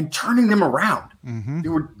Spain, and turning them around. Mm-hmm. They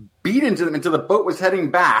would beat into them until the boat was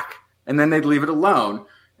heading back, and then they'd leave it alone.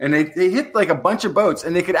 And they hit like a bunch of boats,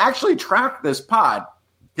 and they could actually track this pod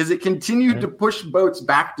because it continued to push boats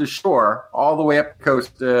back to shore all the way up the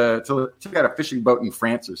coast till it took out a fishing boat in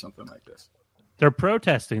France or something like this. They're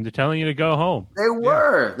protesting. They're telling you to go home. They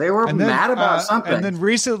were. They were mad about something. And then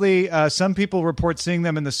recently, some people report seeing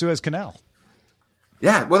them in the Suez Canal.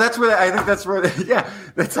 Yeah, well, that's where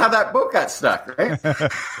that's how that boat got stuck, right?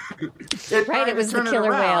 It was the killer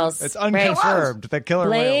whales. It's unconfirmed. The killer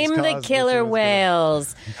Blame whales. the killer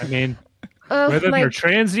whales. I mean, whether they're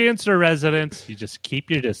transients or residents, you just keep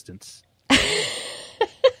your distance. Okay,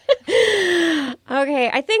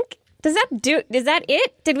 I think is that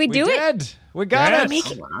it? Did we do it? We got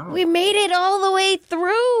it. We made it all the way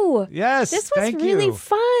through. Yes, this was really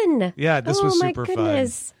fun. Yeah, this was super fun.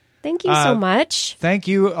 Thank you so much. Thank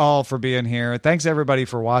you all for being here. Thanks, everybody,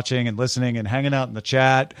 for watching and listening and hanging out in the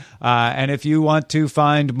chat. And if you want to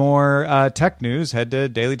find more tech news, head to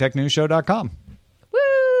dailytechnewsshow.com.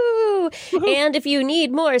 Woo! And if you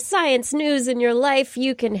need more science news in your life,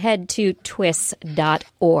 you can head to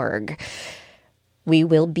TWIS.org. We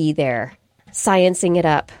will be there, sciencing it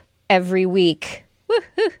up every week.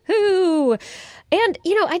 Woo-hoo-hoo! And,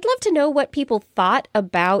 I'd love to know what people thought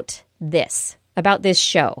about this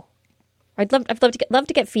show. I'd love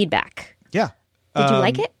to get feedback. Yeah. Did you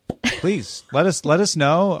like it? Please let us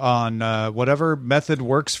know on whatever method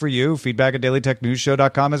works for you.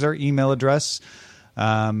 Feedback@dailytechnewsshow.com is our email address.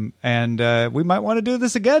 And we might want to do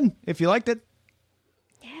this again if you liked it.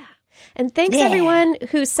 And thanks everyone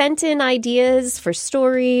who sent in ideas for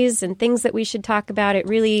stories and things that we should talk about. It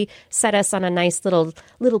really set us on a nice little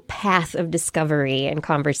path of discovery and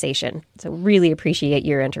conversation. So really appreciate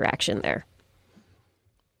your interaction there.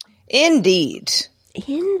 Indeed.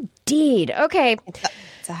 Okay.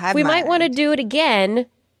 We might want to do it again.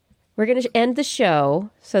 We're going to end the show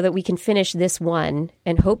so that we can finish this one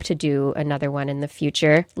and hope to do another one in the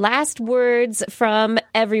future. Last words from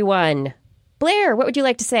everyone. Blair, what would you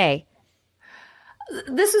like to say?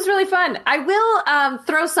 This was really fun. I will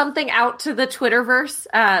throw something out to the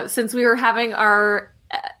Twitterverse since we were having our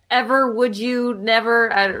ever would you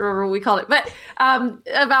never, I don't remember what we called it, but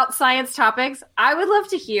about science topics. I would love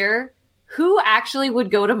to hear who actually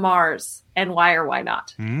would go to Mars and why or why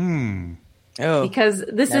not. Oh, because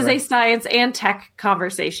this is a science and tech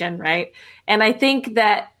conversation, right? And I think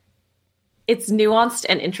that it's nuanced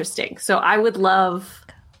and interesting. So I would love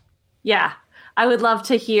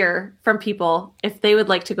to hear from people if they would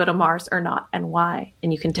like to go to Mars or not and why.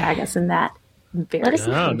 And you can tag us in that. Let us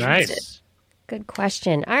know. Nice. Good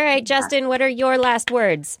question. All right, Justin, what are your last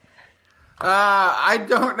words? I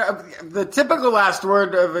don't know. The typical last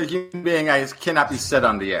word of a human being cannot be said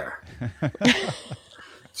on the air.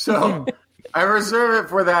 So I reserve it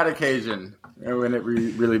for that occasion when it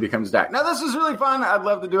really becomes dark. Now, this was really fun. I'd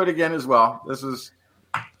love to do it again as well. This was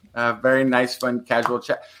a very nice, fun, casual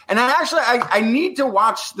chat. And I need to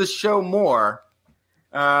watch the show more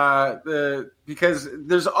because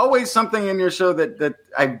there's always something in your show that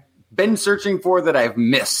I've been searching for that I've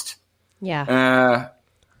missed. Yeah.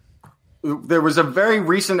 There was a very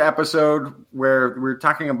recent episode where you're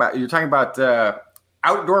talking about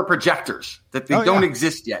outdoor projectors that don't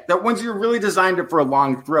exist yet. That ones you're really designed for a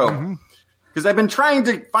long throw. Because I've been trying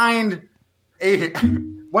to find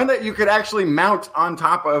one that you could actually mount on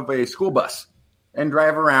top of a school bus and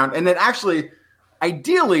drive around. And then actually,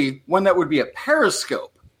 ideally, one that would be a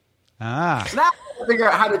periscope. So now I have to figure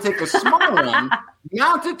out how to take a small one,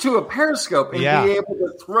 mount it to a periscope, and be able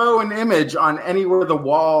to throw an image on anywhere the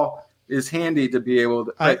wall is handy to be able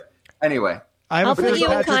to. Anyway. I'll put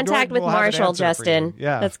you in contact with Marshall, Justin.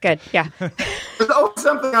 Yeah. That's good. Yeah. There's always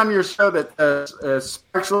something on your show that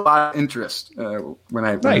sparks a lot of interest when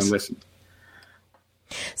I listen.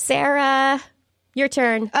 Sarah, your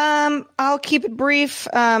turn. I'll keep it brief.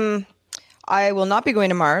 I will not be going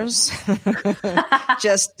to Mars.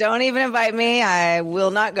 Just don't even invite me. I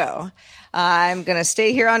will not go. I'm going to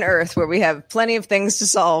stay here on Earth where we have plenty of things to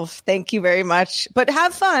solve. Thank you very much. But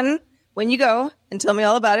have fun when you go and tell me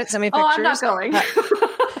all about it. Send me pictures. Oh, I'm not going.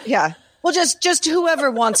 Yeah. Well, just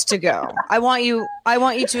whoever wants to go. I want you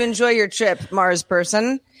to enjoy your trip, Mars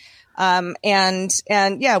person. And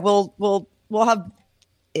yeah, we'll have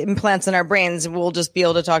implants in our brains and we'll just be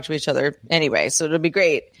able to talk to each other anyway. So it'll be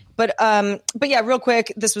great. But yeah, real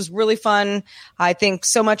quick, this was really fun. I think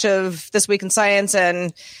so much of This Week in Science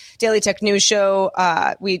and Daily Tech News Show,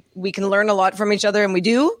 we can learn a lot from each other, and we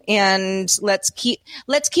do. And let's keep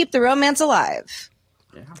the romance alive.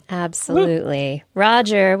 Yeah. Absolutely. Woo.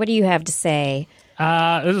 Roger, what do you have to say?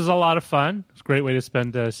 This is a lot of fun. It's a great way to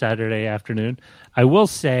spend a Saturday afternoon. I will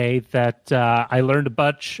say that I learned a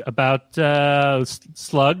bunch about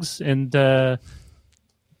slugs and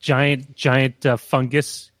giant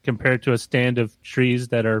fungus compared to a stand of trees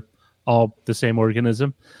that are all the same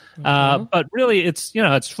organism. But really,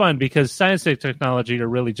 it's fun because science and technology are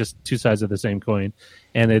really just two sides of the same coin,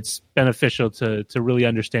 and it's beneficial to really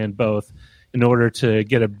understand both in order to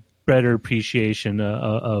get a better appreciation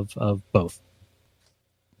of both.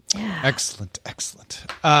 Yeah. Excellent.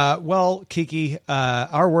 Well, Kiki,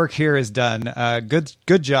 our work here is done.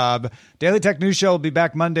 Good job. Daily Tech News Show will be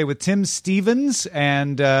back Monday with Tim Stevens,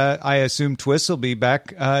 and I assume TWIS will be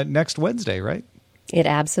back next Wednesday, right? It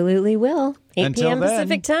absolutely will. 8 p.m.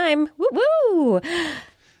 Pacific time. Woo-woo!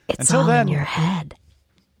 It's all in your head.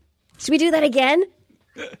 Should we do that again?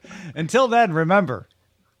 Until then, remember.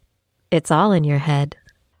 It's all in your head.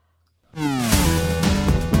 I've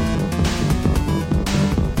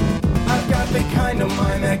got the kind of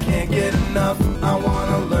mind that can't get enough. I want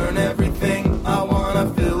to learn everything. I want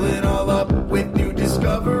to fill it all up with new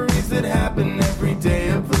discoveries that happen every day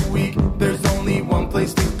of the week.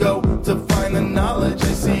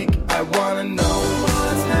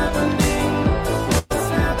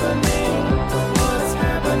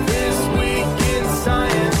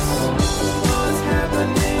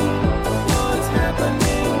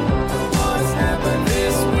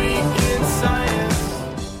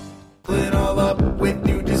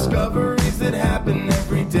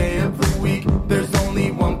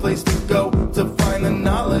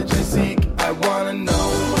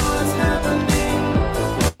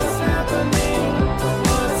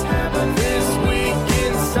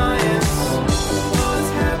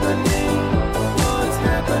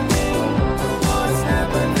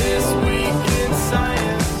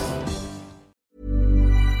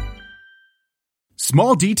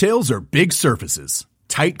 Small details are big surfaces.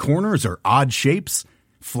 Tight corners are odd shapes.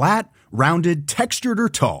 Flat, rounded, textured, or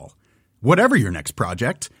tall. Whatever your next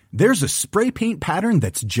project, there's a spray paint pattern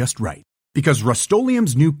that's just right. Because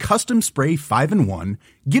Rust-Oleum's new Custom Spray 5-in-1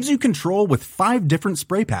 gives you control with 5 different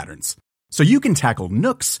spray patterns. So you can tackle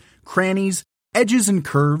nooks, crannies, edges, and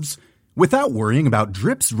curves without worrying about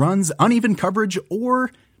drips, runs, uneven coverage, or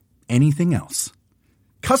anything else.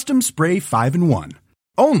 Custom Spray 5-in-1.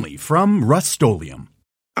 Only from Rust-Oleum.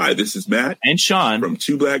 Hi, this is Matt and Sean from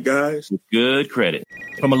Two Black Guys with Good Credit.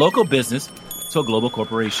 From a local business to a global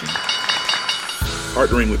corporation.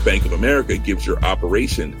 Partnering with Bank of America gives your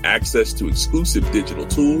operation access to exclusive digital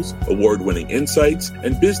tools, award-winning insights,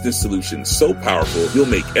 and business solutions so powerful you'll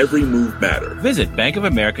make every move matter. Visit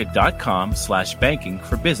bankofamerica.com/banking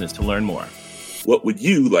for business to learn more. What would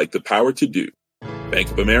you like the power to do?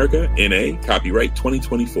 Bank of America, N.A., copyright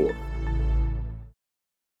 2024.